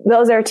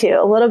 Those are two.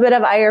 A little bit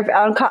of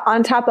Ayurveda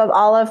on top of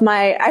all of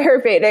my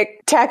Ayurvedic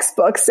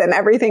textbooks and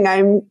everything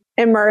I'm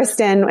immersed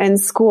in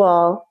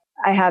school.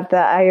 I have the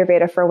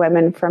Ayurveda for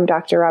Women from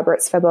Dr. Robert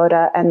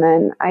Svoboda. And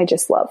then I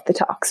just love the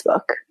Talks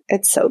book.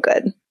 It's so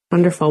good.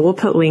 Wonderful. We'll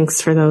put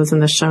links for those in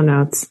the show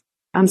notes.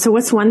 So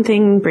what's one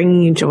thing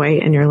bringing you joy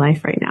in your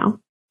life right now?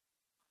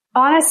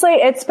 Honestly,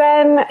 it's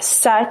been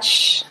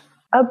such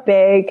a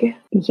big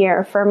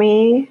year for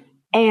me.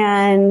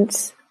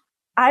 And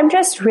I'm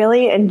just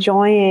really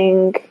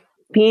enjoying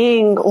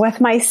being with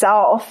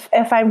myself,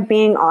 if I'm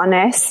being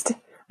honest.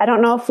 I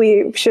don't know if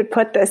we should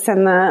put this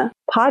in the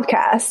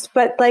podcast,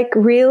 but like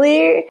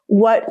really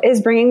what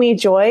is bringing me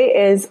joy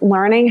is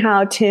learning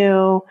how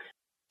to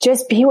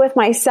just be with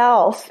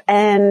myself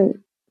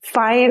and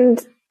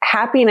find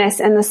happiness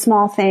in the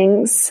small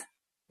things,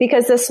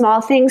 because the small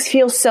things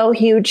feel so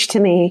huge to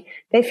me.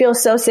 They feel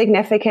so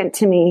significant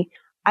to me.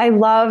 I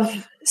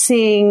love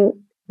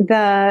seeing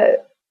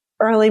the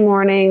early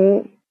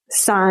morning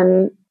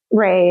sun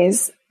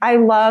rays. I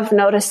love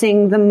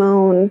noticing the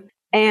moon,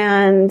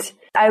 and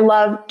I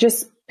love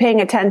just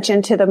paying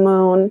attention to the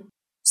moon.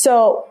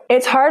 So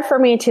it's hard for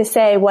me to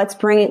say what's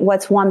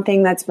one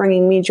thing that's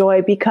bringing me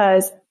joy,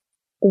 because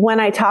when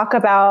I talk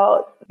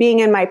about being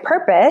in my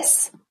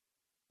purpose,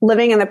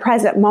 living in the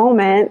present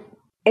moment,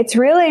 it's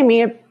really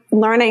me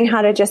learning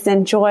how to just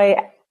enjoy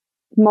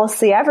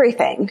mostly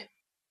everything.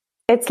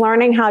 It's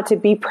learning how to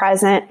be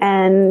present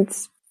and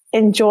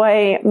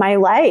enjoy my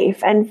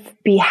life and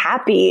be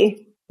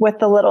happy with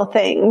the little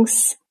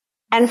things.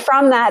 And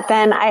from that,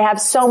 then I have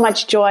so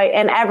much joy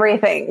in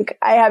everything.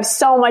 I have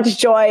so much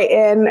joy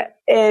in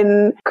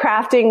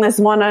crafting this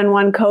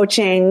one-on-one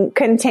coaching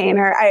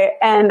container. I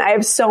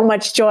have so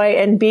much joy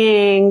in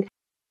being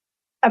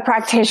a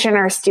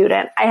practitioner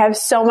student. I have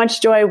so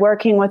much joy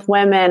working with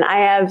women.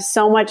 I have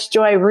so much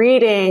joy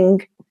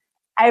reading.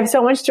 I have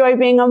so much joy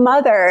being a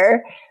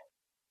mother.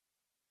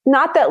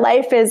 Not that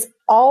life is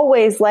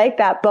always like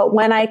that, but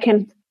when I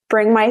can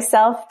bring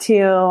myself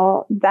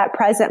to that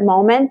present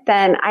moment,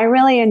 then I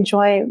really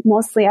enjoy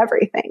mostly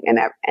everything, and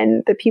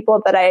the people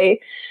that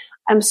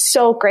I'm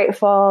so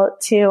grateful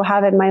to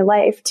have in my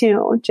life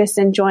too, just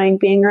enjoying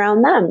being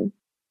around them.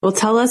 Well,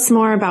 tell us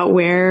more about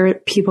where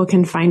people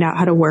can find out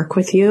how to work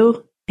with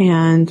you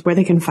and where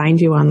they can find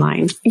you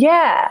online.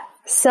 Yeah.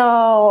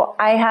 So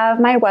I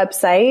have my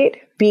website,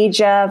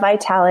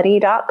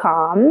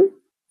 bijavitality.com.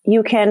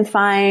 you can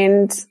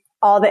find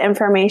all the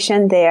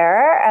information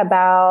there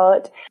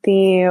about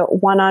the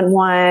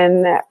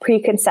one-on-one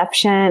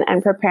preconception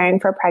and preparing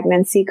for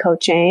pregnancy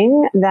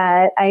coaching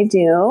that I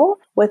do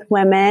with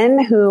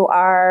women who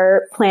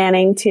are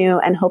planning to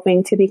and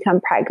hoping to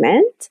become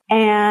pregnant.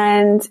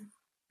 And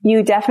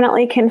you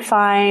definitely can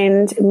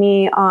find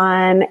me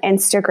on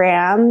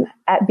Instagram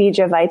at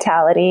Bija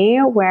Vitality,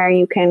 where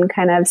you can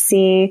kind of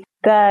see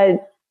the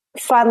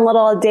fun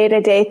little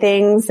day-to-day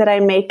things that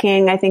I'm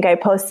making. I think I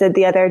posted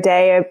the other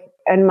day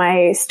in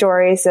my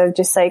stories of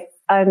just like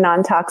a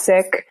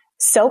non-toxic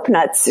soap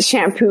nuts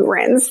shampoo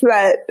rinse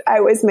that I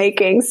was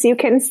making. So you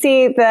can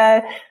see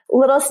the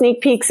little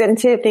sneak peeks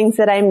into things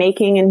that I'm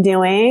making and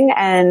doing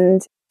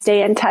and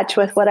stay in touch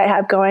with what I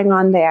have going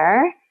on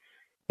there.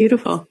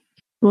 Beautiful.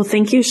 Well,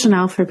 thank you,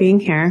 Chanel, for being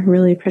here.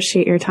 Really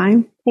appreciate your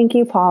time. Thank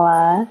you,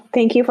 Paula.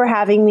 Thank you for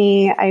having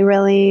me. I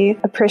really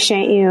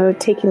appreciate you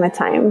taking the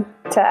time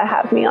to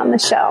have me on the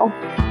show.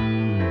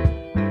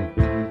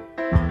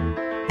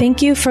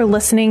 Thank you for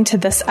listening to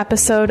this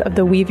episode of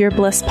the Weave Your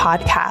Bliss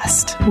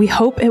podcast. We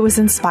hope it was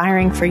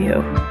inspiring for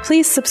you.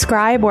 Please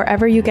subscribe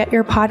wherever you get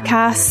your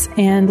podcasts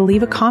and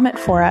leave a comment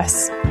for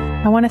us.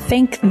 I want to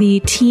thank the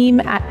team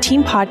at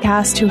Team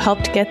Podcast who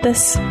helped get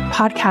this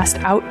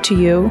podcast out to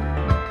you,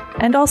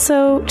 and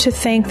also to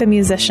thank the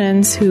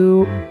musicians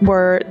who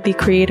were the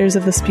creators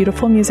of this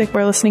beautiful music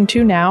we're listening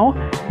to now.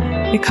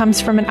 It comes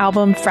from an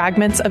album,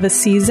 Fragments of a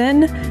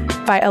Season,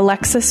 by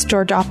Alexis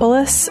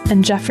Georgopoulos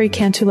and Jeffrey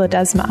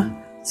Cantuladesma.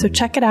 So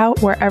check it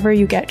out wherever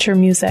you get your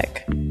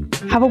music.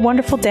 Have a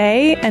wonderful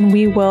day, and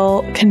we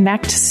will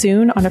connect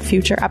soon on a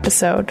future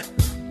episode.